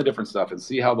grow a ton of different stuff and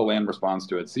see how the land responds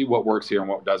to it, see what works here and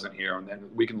what doesn't here. And then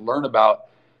we can learn about,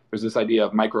 there's this idea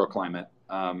of microclimate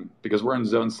because we're in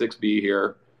zone 6B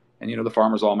here. And, the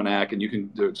Farmer's Almanac,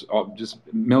 and there's just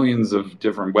millions of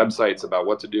different websites about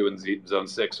what to do in zone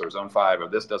 6 or zone 5, or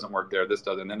this doesn't work there, this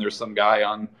doesn't. And then there's some guy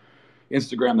on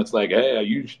Instagram that's like, hey,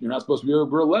 you're not supposed to be able to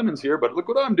grow lemons here, but look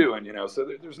what I'm doing, So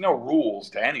there's no rules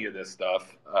to any of this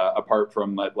stuff apart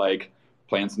from like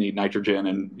plants need nitrogen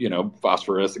and,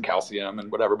 phosphorus and calcium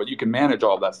and whatever, but you can manage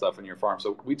all that stuff in your farm.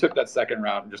 So we took that second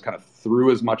route and just kind of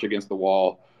threw as much against the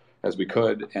wall as we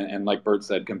could. And like Bert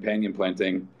said, companion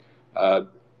planting,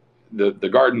 the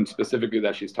garden specifically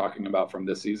that she's talking about from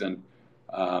this season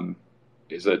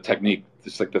is a technique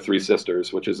just like the Three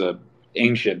Sisters, which is a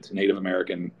ancient Native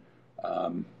American,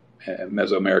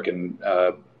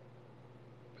 Mesoamerican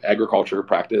agriculture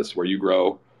practice where you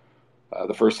grow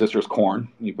the first sister is corn.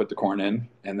 You put the corn in,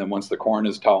 and then once the corn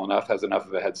is tall enough, has enough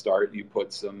of a head start, you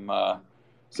put some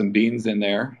beans in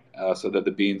there so that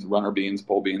the beans, runner beans,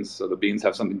 pole beans, so the beans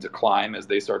have something to climb as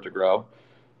they start to grow.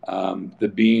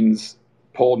 The beans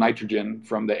pull nitrogen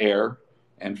from the air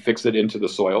and fix it into the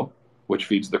soil, which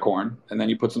feeds the corn. And then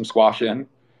you put some squash in,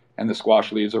 and the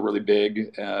squash leaves are really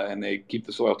big, and they keep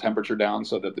the soil temperature down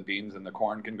so that the beans and the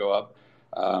corn can go up.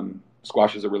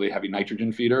 Squash is a really heavy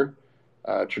nitrogen feeder.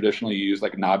 Traditionally, you use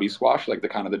like knobby squash, like the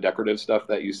kind of the decorative stuff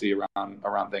that you see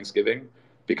around Thanksgiving,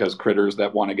 because critters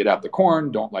that want to get out the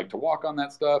corn don't like to walk on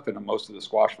that stuff. And most of the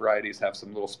squash varieties have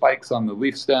some little spikes on the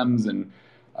leaf stems, and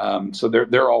so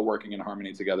they're all working in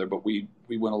harmony together. But we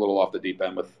went a little off the deep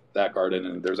end with that garden,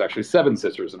 and there's actually 7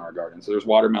 sisters in our garden. So there's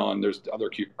watermelon, there's other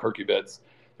curcubits,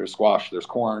 there's squash, there's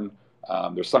corn,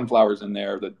 there's sunflowers in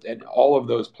there. And all of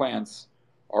those plants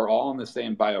are all in the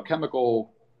same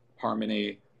biochemical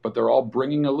harmony, but they're all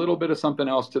bringing a little bit of something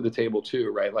else to the table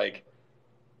too, right? Like,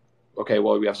 okay,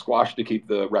 well, we have squash to keep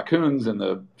the raccoons and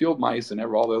the field mice and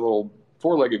all the little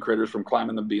 4-legged critters from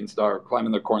climbing the beanstalk,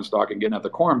 climbing the corn stalk and getting at the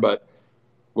corn, but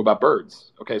what about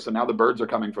birds? Okay, so now the birds are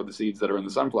coming for the seeds that are in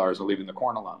the sunflowers and leaving the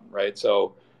corn alone, right?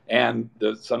 So, and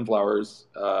the sunflowers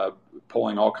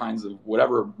pulling all kinds of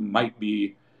whatever might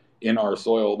be in our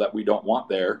soil that we don't want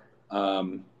there.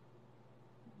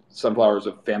 Sunflower is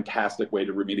a fantastic way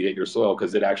to remediate your soil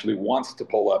because it actually wants to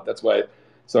pull up. That's why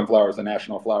sunflower is the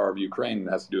national flower of Ukraine. It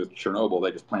has to do with Chernobyl.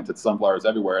 They just planted sunflowers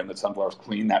everywhere, and the sunflowers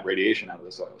clean that radiation out of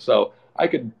the soil. So I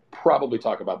could probably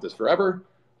talk about this forever.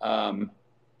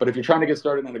 But if you're trying to get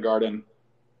started in a garden,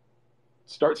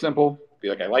 start simple. Be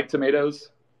like, I like tomatoes.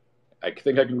 I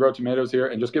think I can grow tomatoes here,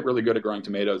 and just get really good at growing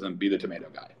tomatoes and be the tomato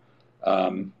guy.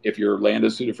 If your land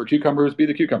is suited for cucumbers, be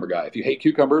the cucumber guy. If you hate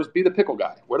cucumbers, be the pickle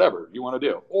guy. Whatever you want to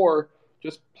do, or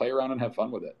just play around and have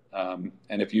fun with it. And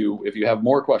if you have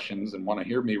more questions and want to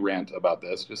hear me rant about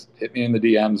this, just hit me in the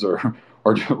DMs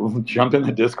or jump in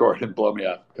the Discord and blow me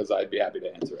up because I'd be happy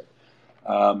to answer it.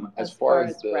 As far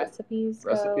as the recipes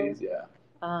go, yeah.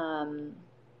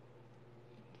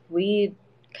 We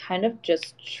kind of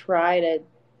just try to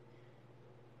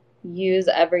use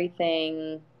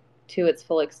everything to its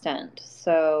full extent.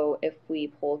 So if we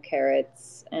pull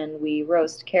carrots and we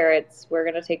roast carrots, we're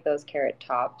going to take those carrot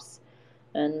tops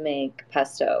and make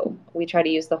pesto. We try to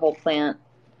use the whole plant,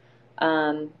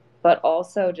 but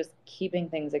also just keeping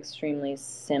things extremely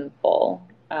simple.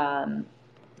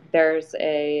 There's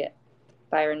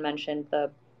Byron mentioned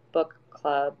the book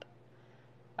club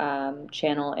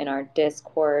channel in our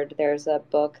Discord. There's a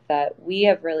book that we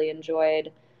have really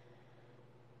enjoyed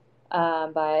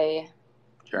by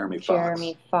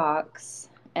Jeremy Fox,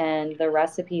 and the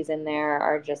recipes in there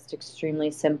are just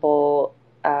extremely simple,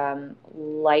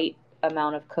 light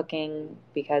amount of cooking,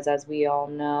 because as we all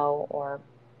know, or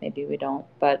maybe we don't,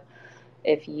 but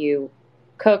if you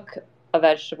cook a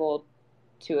vegetable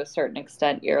to a certain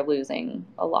extent, you're losing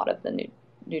a lot of the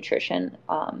nutrition.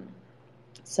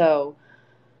 So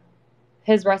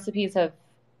his recipes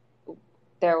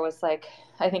there was like,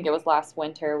 I think it was last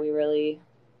winter, we really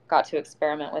got to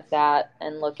experiment with that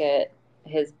and look at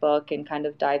his book and kind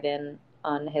of dive in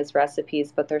on his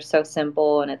recipes, but they're so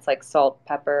simple, and it's like salt,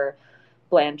 pepper,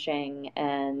 blanching,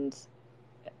 and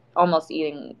almost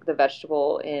eating the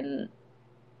vegetable in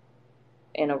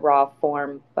a raw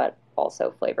form, but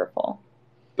also flavorful.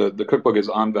 The cookbook is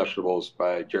On Vegetables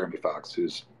by Jeremy Fox,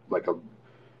 who's like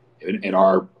in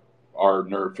our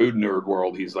food nerd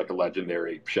world, he's like a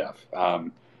legendary chef.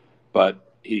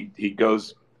 But he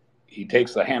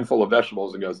takes a handful of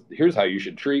vegetables and goes, here's how you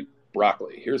should treat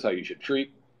broccoli. Here's how you should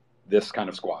treat this kind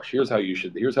of squash. Here's how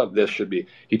this should be.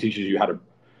 He teaches you how to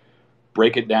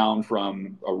break it down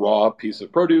from a raw piece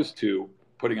of produce to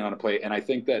putting it on a plate. And I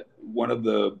think that one of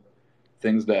the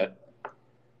things that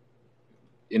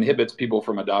inhibits people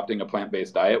from adopting a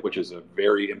plant-based diet, which is a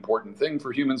very important thing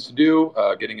for humans to do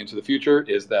getting into the future,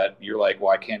 is that you're like,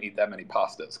 well, I can't eat that many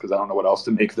pastas because I don't know what else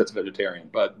to make that's vegetarian.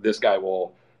 But this guy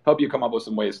will help you come up with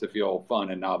some ways to feel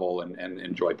fun and novel and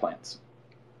enjoy plants.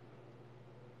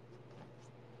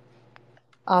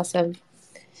 Awesome.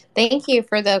 Thank you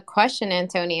for the question,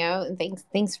 Antonio.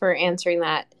 Thanks for answering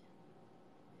that.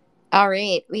 All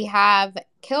right. We have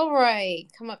Kilroy.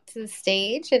 Come up to the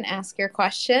stage and ask your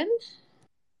question.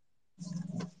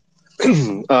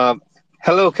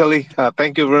 Hello, Kelly.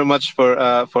 Thank you very much for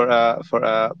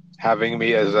having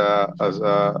me as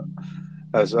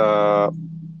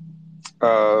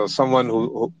someone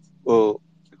who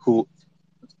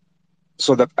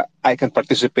so that I can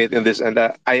participate in this, and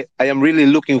I am really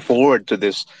looking forward to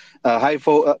this. Hi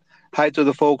to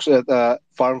the folks at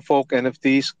FarmFolk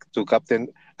NFTs, to Captain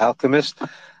Alchemist.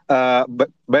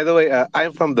 But by the way,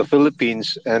 I'm from the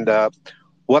Philippines, and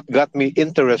what got me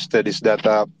interested is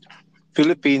that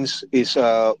Philippines is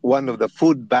one of the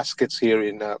food baskets here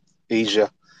in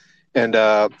Asia, and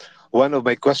one of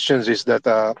my questions is that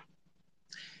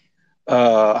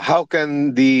how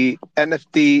can the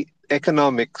NFT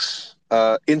economics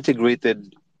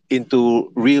integrated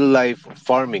into real life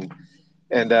farming,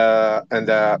 and how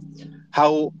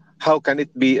can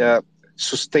it be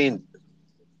sustained?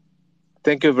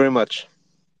 Thank you very much.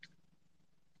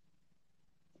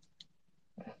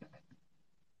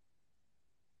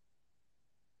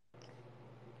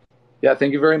 Yeah,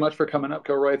 thank you very much for coming up,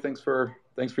 Kilroy. Thanks for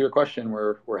your question.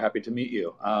 We're happy to meet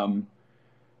you. I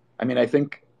mean, I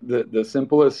think the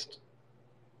simplest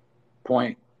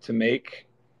point to make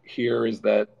here is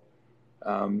that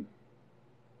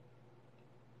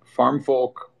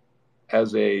FarmFolk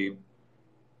as a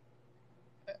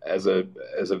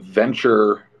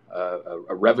venture,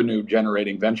 a revenue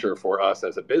generating venture for us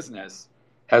as a business,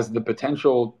 has the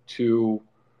potential to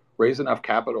raise enough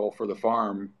capital for the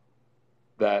farm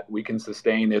that we can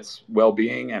sustain its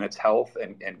well-being and its health,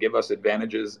 and give us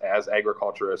advantages as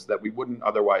agriculturists that we wouldn't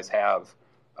otherwise have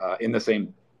in the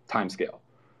same time scale.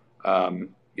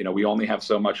 We only have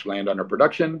so much land under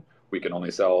production. We can only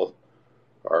sell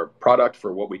our product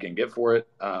for what we can get for it.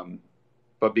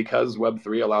 But because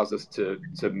Web3 allows us to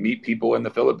meet people in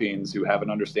the Philippines who have an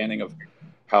understanding of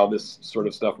how this sort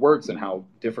of stuff works and how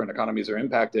different economies are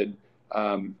impacted,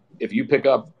 if you pick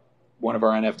up one of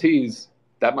our NFTs,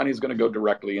 that money is going to go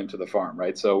directly into the farm,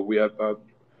 right? So we have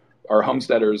our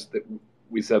homesteaders that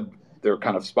we said they're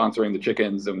kind of sponsoring the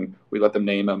chickens, and we let them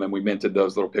name them, and we minted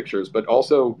those little pictures. But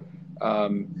also,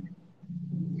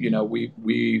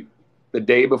 we the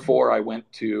day before I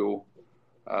went to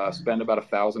spend about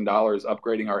 $1,000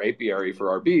 upgrading our apiary for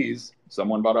our bees,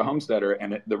 someone bought a homesteader,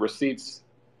 and the receipts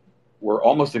were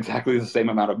almost exactly the same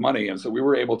amount of money. And so we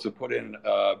were able to put in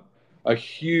a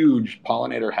huge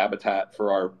pollinator habitat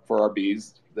for our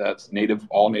bees. That's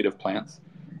all native plants.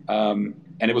 And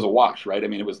it was a wash, right? I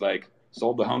mean, it was like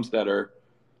sold the homesteader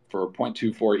for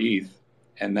 0.24 ETH.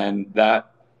 And then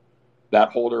that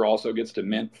holder also gets to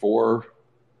mint 4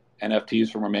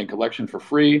 NFTs from our main collection for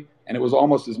free. And it was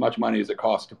almost as much money as it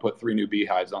cost to put 3 new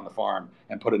beehives on the farm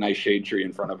and put a nice shade tree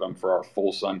in front of them for our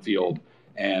full sun field,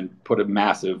 and put a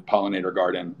massive pollinator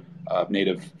garden of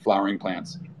native flowering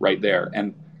plants right there.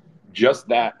 And just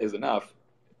that is enough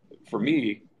for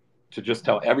me to just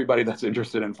tell everybody that's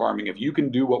interested in farming, if you can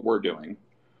do what we're doing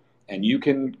and you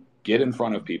can get in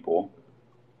front of people,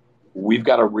 we've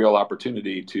got a real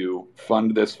opportunity to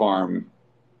fund this farm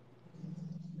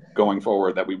going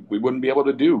forward that we wouldn't be able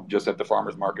to do just at the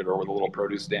farmer's market or with a little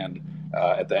produce stand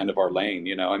at the end of our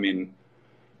lane. I mean,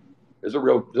 there's a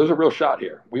real shot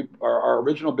here. Our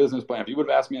original business plan, if you would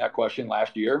have asked me that question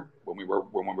last year when we were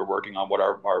working on what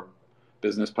our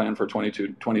business plan for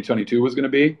 2022 was going to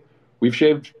be, we've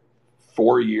shaved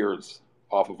 4 years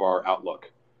off of our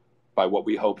outlook by what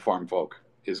we hope FarmFolk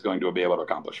is going to be able to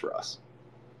accomplish for us.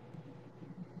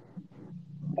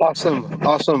 Awesome.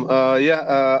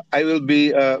 I will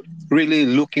be really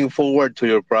looking forward to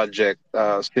your project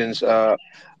since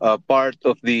part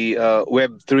of the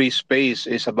Web3 space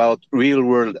is about real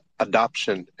world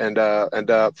adoption, and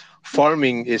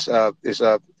farming is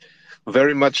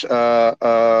very much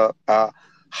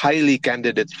highly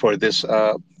candidate for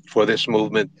this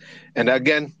movement. And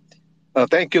again,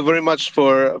 thank you very much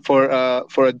for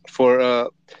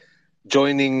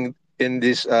joining in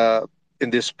this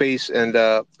space,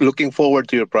 and looking forward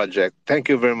to your project. Thank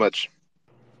you very much.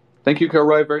 Thank you,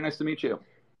 Kilroy. Very nice to meet you.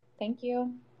 Thank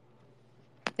you.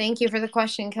 Thank you for the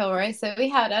question, Kilroy. So we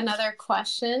had another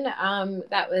question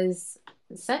that was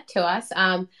sent to us.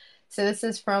 So this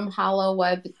is from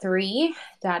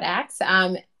HoloWeb3.x.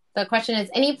 The question is,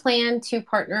 any plan to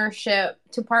partner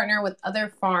with other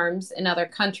farms in other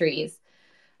countries,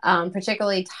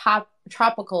 particularly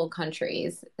tropical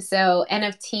countries? So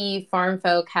NFT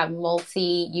FarmFolk have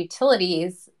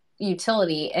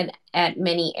utility at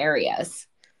many areas.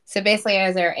 So basically,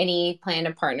 is there any plan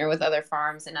to partner with other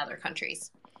farms in other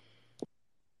countries?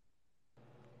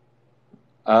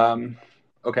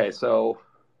 Okay, so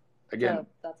again,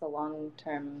 that's a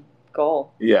long-term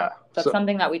goal. Yeah, that's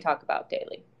something that we talk about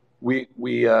daily. We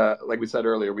like we said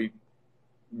earlier,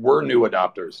 we're new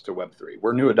adopters to Web3.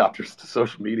 We're new adopters to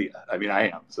social media. I mean, I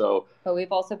am. But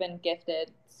we've also been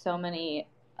gifted so many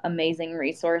amazing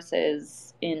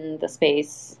resources in the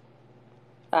space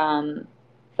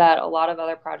that a lot of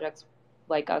other projects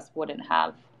like us wouldn't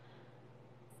have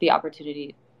the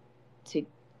opportunity to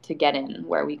get in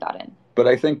where we got in. But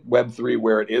I think Web3,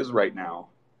 where it is right now,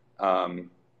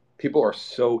 people are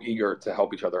so eager to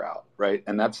help each other out, right?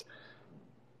 And that's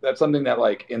something that,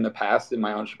 like, in the past in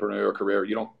my entrepreneurial career,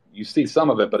 you see some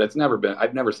of it, but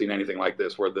I've never seen anything like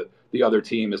this where the other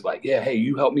team is like, yeah, hey,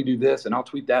 you help me do this and I'll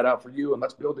tweet that out for you and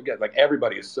let's build together. Like,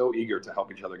 everybody is so eager to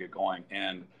help each other get going.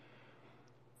 And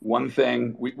one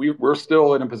thing, we're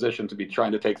still in a position to be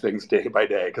trying to take things day by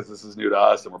day because this is new to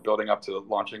us and we're building up to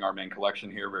launching our main collection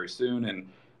here very soon. And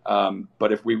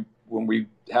but when we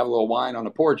have a little wine on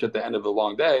the porch at the end of the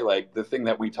long day, like, the thing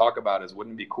that we talk about is,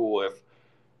 wouldn't it be cool if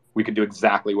we could do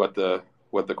exactly what the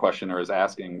questioner is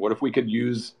asking? What if we could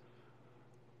use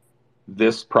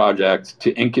this project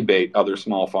to incubate other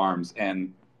small farms?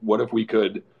 And what if we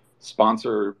could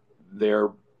sponsor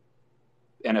their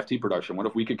NFT production? What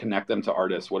if we could connect them to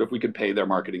artists? What if we could pay their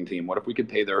marketing team? What if we could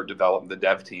pay their the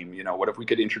dev team? What if we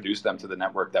could introduce them to the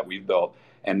network that we've built?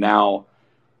 And now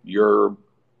your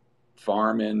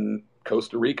farm in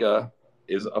Costa Rica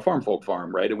is a FarmFolk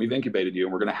farm, right? And we've incubated you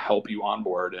and we're going to help you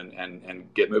onboard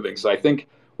and get moving. So I think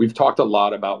we've talked a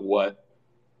lot about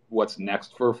what's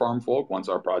next for FarmFolk once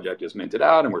our project is minted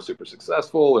out and we're super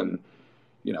successful, and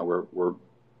we're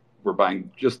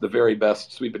buying just the very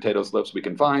best sweet potato slips we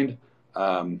can find,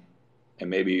 and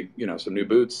maybe some new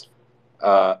boots.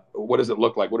 What does it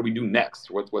look like? What do we do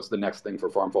next? What's the next thing for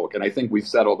FarmFolk? And I think we've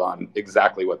settled on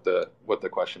exactly what the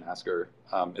question asker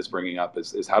is bringing up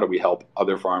is how do we help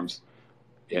other farms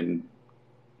in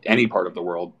any part of the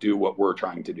world do what we're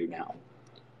trying to do now.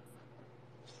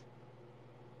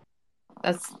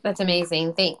 That's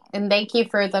amazing. Thank you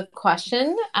for the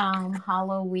question.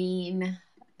 Halloween,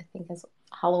 I think is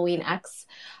Halloween X.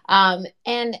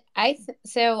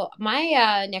 So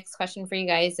my next question for you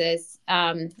guys is,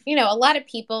 a lot of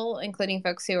people, including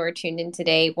folks who are tuned in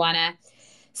today, want to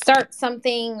start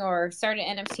something or start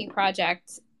an NFT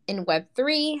project in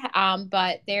Web3,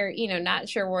 but they're, not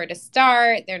sure where to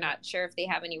start. They're not sure if they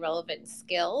have any relevant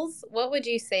skills. What would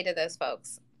you say to those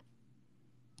folks?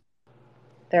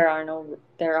 There are no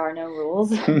rules.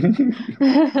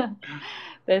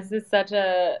 This is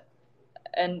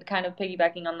and kind of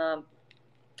piggybacking on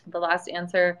the last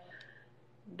answer,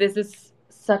 this is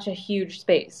such a huge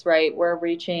space, right? We're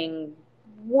reaching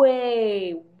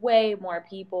way, way more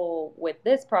people with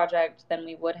this project than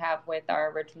we would have with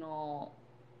our original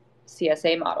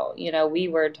CSA model. We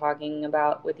were talking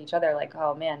about with each other, like,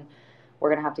 oh man, we're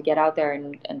going to have to get out there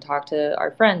and talk to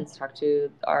our friends, talk to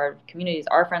our communities.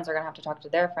 Our friends are going to have to talk to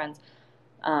their friends.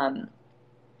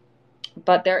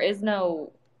 But there is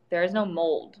no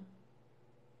mold,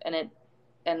 and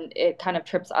it kind of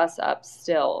trips us up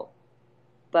still.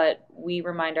 But we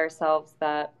remind ourselves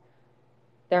that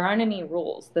there aren't any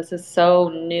rules. This is so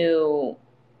new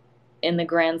in the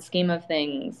grand scheme of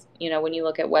things. When you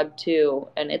look at Web 2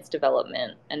 and its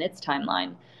development and its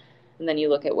timeline, and then you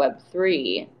look at Web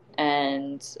 3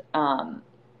 and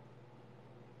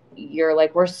you're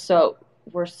like, we're so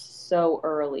we're so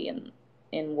early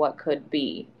in what could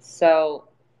be. So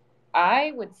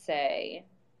I would say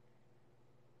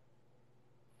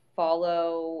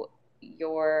follow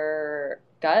your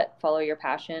gut, follow your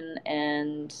passion,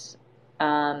 and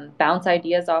bounce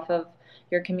ideas off of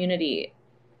your community.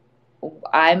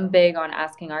 I'm big on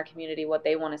asking our community what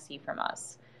they want to see from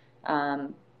us.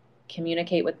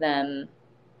 Communicate with them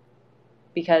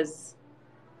because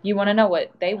you want to know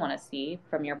what they want to see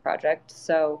from your project.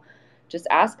 So just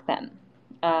ask them.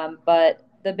 But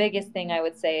the biggest thing I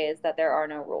would say is that there are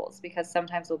no rules, because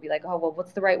sometimes we'll be like, oh, well,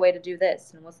 what's the right way to do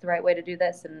this? And what's the right way to do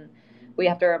this? And we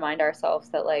have to remind ourselves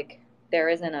that, like, there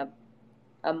isn't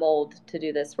a mold to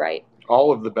do this right.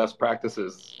 All of the best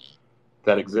practices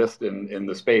that exist in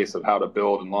the space of how to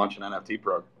build and launch an NFT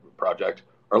project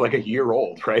are like a year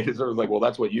old, right? It's sort of like, well,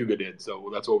 that's what Yuga did, so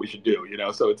that's what we should do, you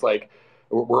know? So it's like,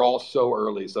 we're all so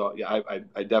early. So yeah,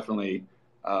 I definitely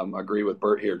agree with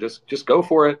Bert here. Just go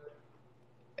for it.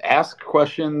 Ask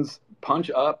questions, punch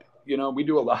up. You know, we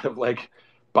do a lot of like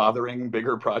bothering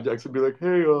bigger projects and be like,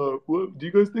 hey, what, do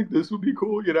you guys think this would be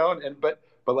cool? You know, but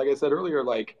like I said earlier,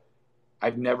 like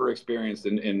I've never experienced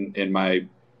in my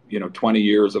 20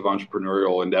 years of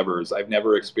entrepreneurial endeavors, I've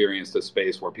never experienced a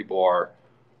space where people are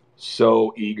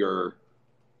so eager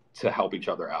to help each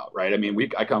other out, right? I mean,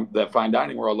 I come that fine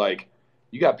dining world, like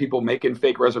you got people making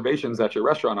fake reservations at your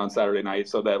restaurant on Saturday night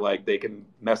so that like they can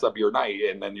mess up your night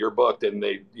and then you're booked and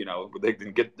they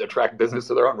can attract business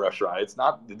to their own restaurant.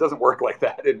 It doesn't work like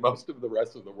that in most of the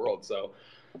rest of the world. So,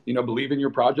 believe in your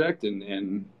project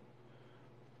and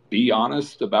be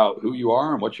honest about who you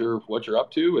are and what you're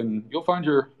up to, and you'll find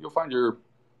your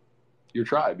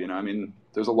tribe. I mean,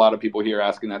 there's a lot of people here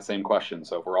asking that same question.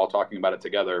 So if we're all talking about it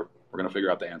together, we're going to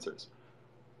figure out the answers.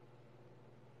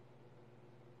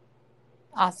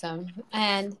 Awesome.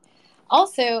 And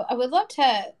also, I would love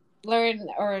to learn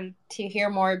or to hear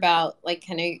more about like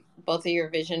kind of both of your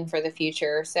vision for the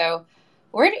future. So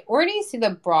where do you see the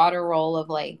broader role of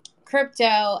like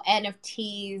crypto,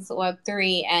 NFTs,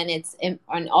 Web3, and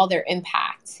on all their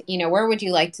impact? Where would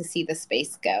you like to see the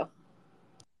space go?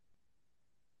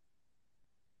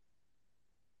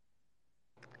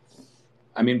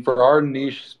 I mean, for our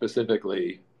niche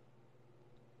specifically,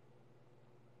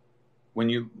 when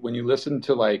you listen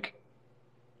to like,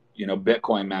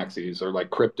 Bitcoin maxis or like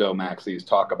crypto maxis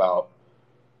talk about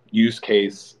use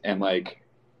case and like,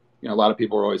 a lot of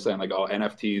people are always saying like, oh,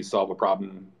 NFTs solve a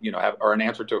problem, or an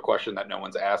answer to a question that no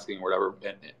one's asking or whatever.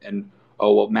 And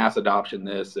oh, well, mass adoption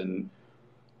this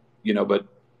but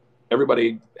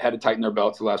everybody had to tighten their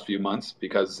belts the last few months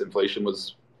because inflation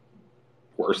was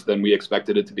worse than we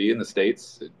expected it to be in the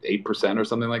States, 8% or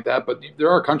something like that. But there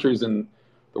are countries in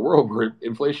the world where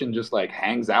inflation just like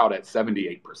hangs out at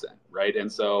 78%, right? And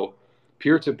so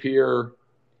peer-to-peer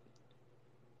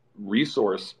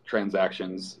resource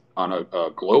transactions on a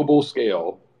global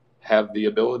scale have the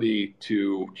ability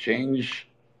to change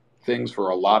things for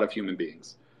a lot of human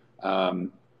beings.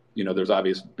 There's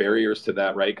obvious barriers to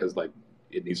that, right? Because like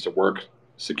it needs to work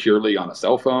securely on a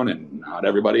cell phone, and not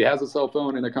everybody has a cell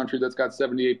phone in a country that's got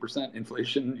 78%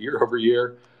 inflation year over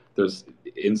year. There's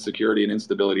insecurity and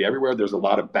instability everywhere. There's a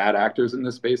lot of bad actors in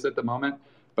this space at the moment.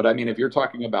 But I mean, if you're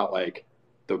talking about like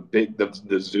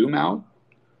the zoom out,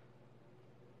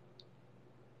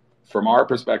 from our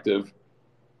perspective,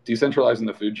 decentralizing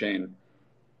the food chain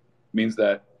means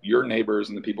that your neighbors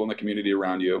and the people in the community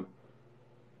around you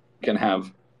can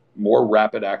have more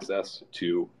rapid access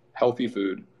to healthy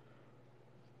food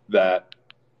that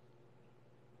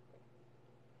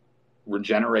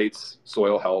regenerates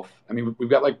soil health. I mean, we've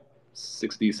got like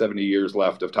 60, 70 years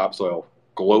left of topsoil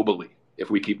globally if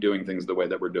we keep doing things the way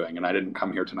that we're doing. And I didn't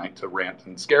come here tonight to rant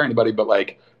and scare anybody, but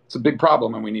like it's a big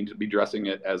problem and we need to be addressing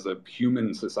it as a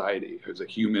human society, as a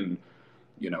human,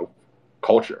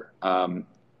 culture. And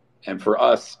for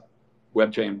us,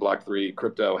 WebChain, Block3,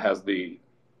 crypto has the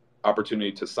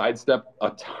opportunity to sidestep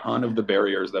a ton of the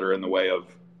barriers that are in the way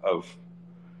of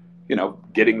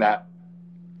getting that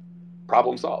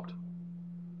problem solved.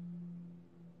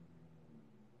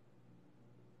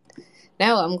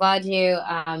 No, I'm glad you,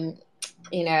 I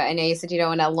know you said you don't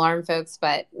want to alarm folks,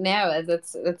 but no,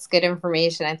 that's good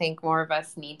information. I think more of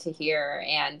us need to hear.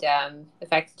 And the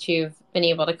fact that you've been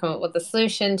able to come up with a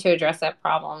solution to address that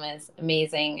problem is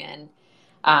amazing. And,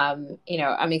 I'm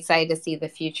excited to see the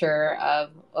future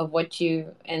of what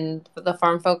you and the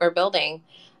FarmFolk are building.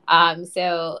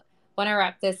 So want to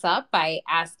wrap this up by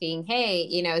asking, hey,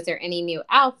 is there any new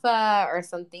alpha or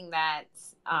something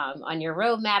that's on your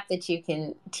roadmap that you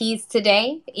can tease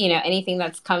today? Anything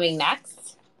that's coming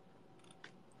next?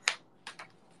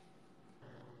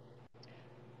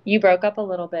 You broke up a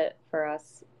little bit for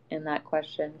us in that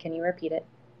question. Can you repeat it?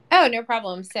 Oh, no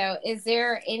problem. So is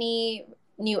there any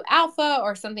new alpha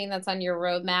or something that's on your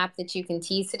roadmap that you can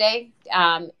tease today?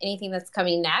 Anything that's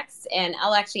coming next? And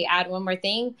I'll actually add one more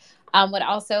thing. Would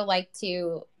also like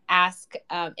to ask,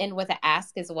 end with an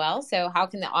ask as well. So how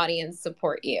can the audience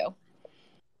support you?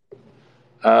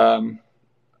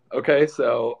 Okay,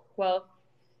 so. Well,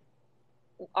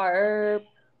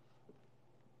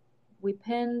 we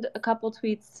pinned a couple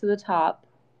tweets to the top.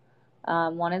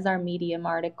 One is our Medium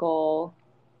article.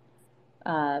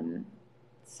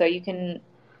 So you can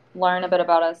learn a bit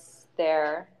about us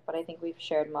there, but I think we've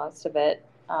shared most of it.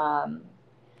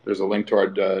 There's a link to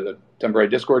our temporary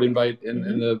Discord invite in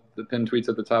the pinned tweets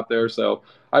at the top there. So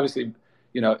obviously,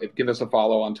 give us a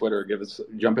follow on Twitter,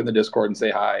 jump in the Discord and say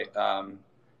hi.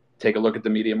 Take a look at the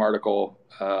Medium article.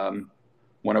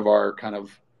 One of our kind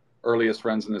of earliest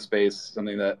friends in the space,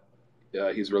 something that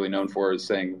he's really known for is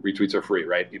saying retweets are free,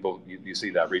 right? People, you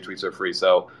see that retweets are free.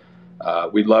 So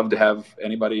we'd love to have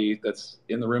anybody that's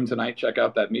in the room tonight check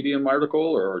out that Medium article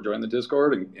or join the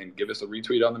Discord and give us a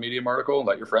retweet on the Medium article and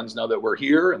let your friends know that we're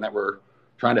here and that we're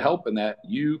trying to help and that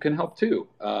you can help too.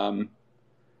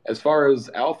 As far as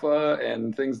alpha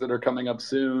and things that are coming up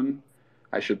soon,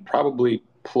 I should probably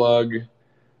plug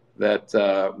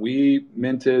that we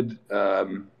minted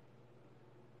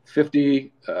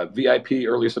 50 VIP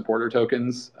early supporter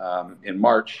tokens in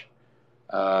March.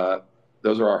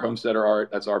 Those are our homesteader art.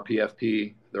 That's our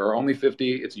PFP. There are only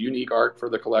 50. It's unique art for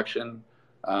the collection.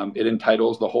 It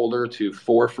entitles the holder to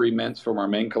 4 free mints from our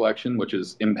main collection, which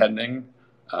is impending.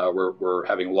 We're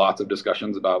having lots of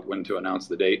discussions about when to announce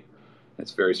the date.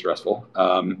 It's very stressful.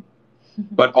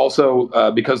 But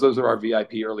also, because those are our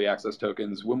VIP early access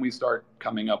tokens, when we start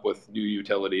coming up with new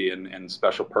utility and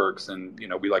special perks, and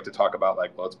we like to talk about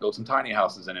like, well, let's build some tiny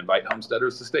houses and invite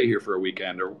homesteaders to stay here for a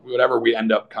weekend or whatever we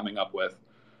end up coming up with.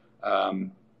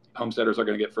 Homesteaders are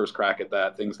going to get first crack at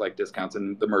that. Things like discounts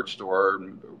in the merch store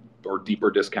or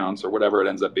deeper discounts or whatever it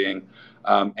ends up being.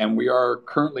 And we are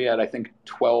currently at, I think,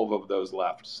 12 of those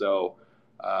left. So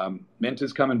mint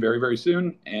is coming very, very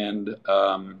soon. And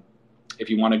if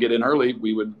you want to get in early,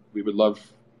 we would love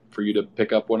for you to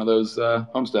pick up one of those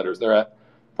homesteaders. They're at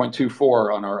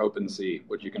 0.24 on our OpenSea,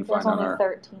 which you can find on our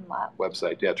 13 left.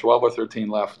 website. Yeah, 12 or 13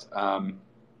 left.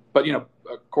 But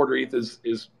a quarter ETH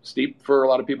is steep for a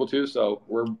lot of people too, so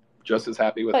we're just as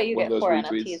happy with one of those retweets.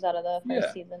 But you get 4 NFTs out of the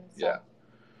first season. So. Yeah,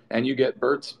 and you get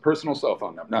Bert's personal cell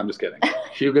phone number. No, I'm just kidding.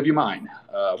 She'll give you mine.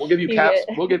 We'll give you Cap's.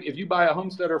 If you buy a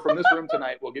homesteader from this room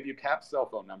tonight, we'll give you Cap's cell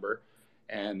phone number,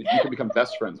 and you can become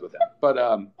best friends with him.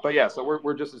 But yeah, so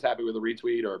we're just as happy with a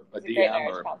retweet or a DM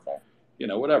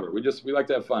or whatever. We like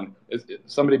to have fun.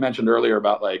 Somebody mentioned earlier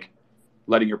about like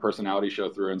letting your personality show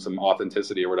through and some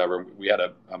authenticity or whatever. We had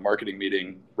a marketing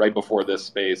meeting right before this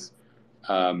space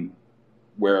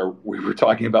where we were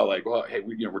talking about like, well, hey,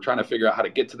 we're trying to figure out how to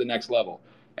get to the next level.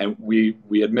 And we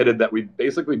admitted that we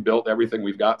basically built everything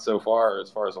we've got so far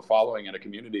as a following and a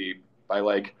community by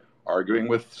like arguing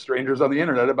with strangers on the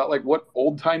internet about like what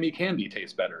old-timey candy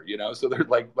tastes better, So there's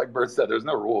like Bert said, there's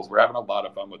no rules. We're having a lot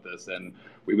of fun with this, and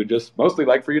we would just mostly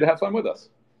like for you to have fun with us.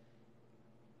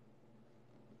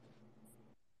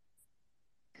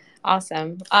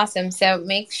 Awesome. So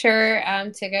make sure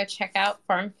to go check out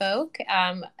FarmFolk.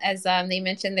 As they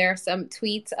mentioned, there are some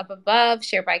tweets up above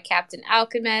shared by Captain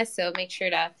Alchemist. So make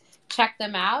sure to check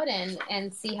them out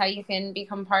and see how you can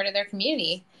become part of their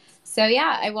community. So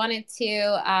yeah, I wanted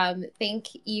to thank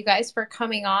you guys for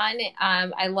coming on.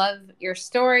 I love your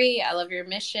story. I love your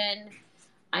mission.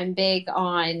 I'm big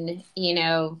on,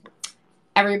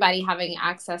 everybody having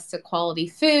access to quality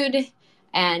food.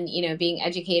 And, being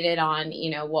educated on,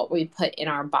 what we put in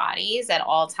our bodies at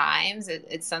all times.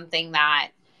 It's something that,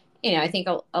 I think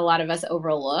a lot of us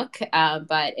overlook,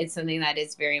 but it's something that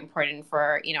is very important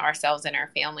for, ourselves and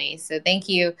our families. So thank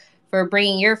you for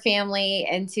bringing your family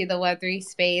into the Web3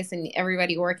 space and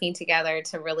everybody working together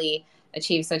to really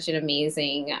achieve such an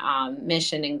amazing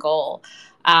mission and goal.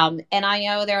 And I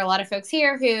know there are a lot of folks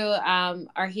here who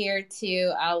are here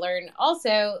to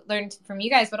learn from you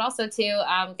guys, but also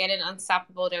to get an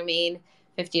Unstoppable Domain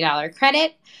 $50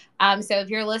 credit. So if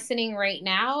you're listening right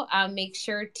now, make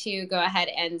sure to go ahead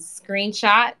and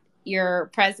screenshot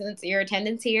your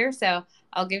attendance here. So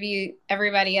I'll give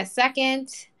everybody a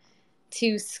second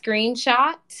to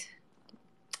screenshot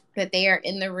that they are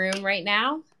in the room right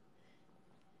now.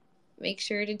 Make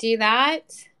sure to do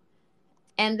that.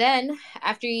 And then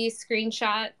after you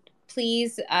screenshot,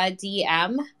 please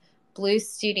DM Blue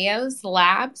Studios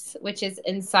Labs, which is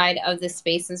inside of the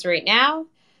spaces right now.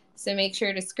 So make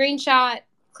sure to screenshot,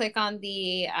 click on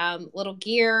the little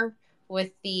gear with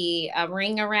the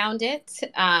ring around it,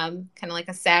 kind of like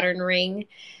a Saturn ring.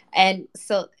 And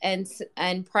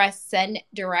press send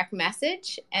direct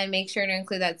message and make sure to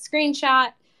include that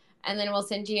screenshot. And then we'll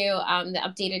send you the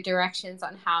updated directions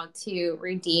on how to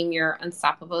redeem your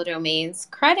Unstoppable Domains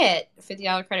credit,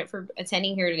 $50 credit for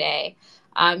attending here today.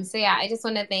 So yeah, I just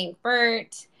want to thank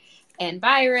Bert and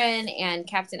Byron and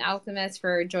Captain Alchemist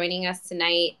for joining us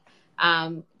tonight.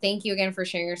 Thank you again for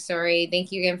sharing your story.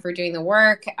 Thank you again for doing the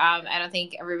work. I don't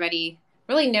think everybody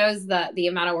really knows the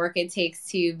amount of work it takes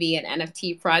to be an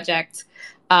NFT project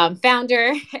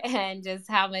founder and just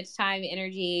how much time,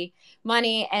 energy,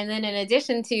 money. And then in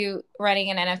addition to running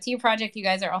an NFT project, you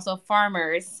guys are also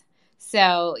farmers.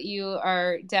 So you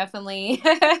are definitely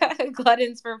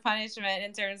gluttons for punishment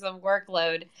in terms of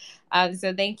workload.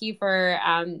 So thank you for,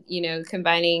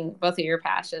 combining both of your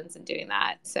passions and doing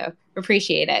that. So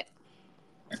appreciate it.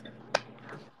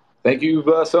 Thank you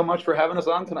so much for having us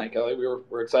on tonight, Kelly.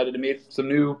 We're excited to meet some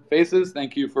new faces.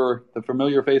 Thank you for the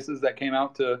familiar faces that came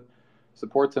out to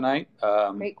support tonight.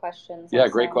 Great questions. Yeah,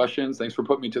 also. Great questions. Thanks for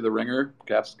putting me to the ringer.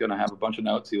 Cap's going to have a bunch of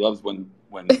notes. He loves when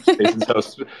Spaces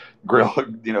hosts grill,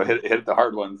 hit the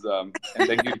hard ones. And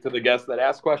thank you to the guests that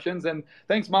asked questions. And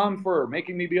thanks, Mom, for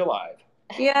making me be alive.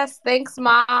 Yes, thanks,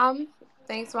 Mom.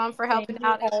 Thanks, Mom, for helping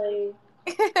out.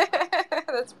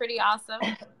 That's pretty awesome.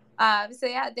 So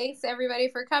yeah, thanks everybody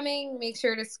for coming. Make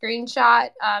sure to screenshot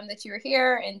that you were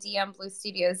here and DM Blue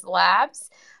Studios Labs.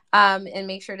 And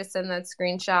make sure to send that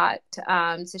screenshot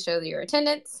to show your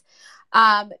attendance.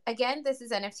 Again, this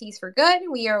is NFTs for Good.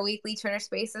 We are weekly Twitter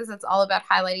Spaces. It's all about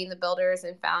highlighting the builders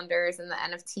and founders in the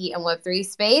NFT and Web3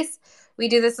 space. We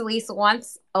do this at least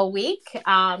once a week.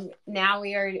 Now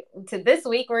this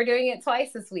week, we're doing it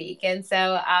twice this week. And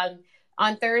so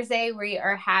on Thursday, we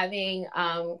are having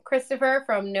Christopher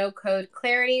from No Code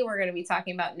Clarity. We're going to be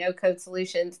talking about no code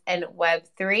solutions and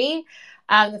Web3.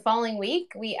 The following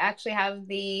week, we actually have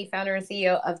the founder and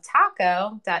CEO of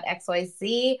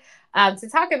Taco.xyz to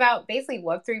talk about basically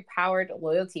Web3 powered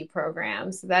loyalty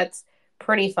programs. So that's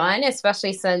pretty fun,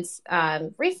 especially since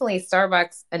recently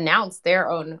Starbucks announced their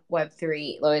own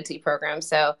Web3 loyalty program.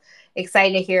 So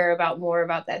excited to hear more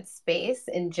about that space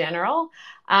in general.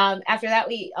 After that,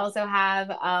 we also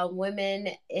have Women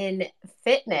in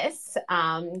Fitness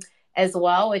as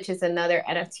well, which is another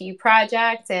NFT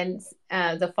project, and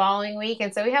the following week.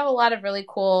 And so we have a lot of really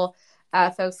cool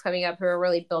folks coming up who are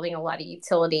really building a lot of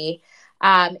utility.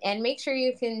 And make sure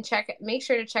to check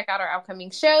out our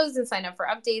upcoming shows and sign up for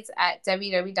updates at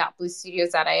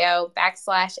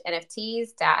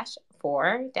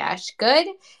www.bluestudios.io/NFTs-4-good.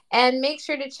 And make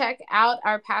sure to check out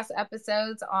our past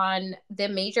episodes on the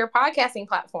major podcasting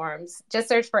platforms. Just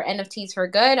search for NFTs for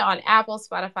Good on Apple,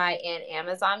 Spotify, and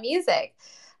Amazon Music.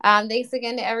 Thanks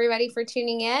again to everybody for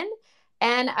tuning in.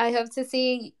 And I hope to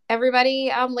see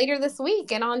everybody later this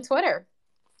week and on Twitter.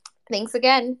 Thanks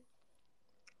again.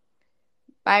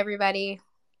 Bye, everybody.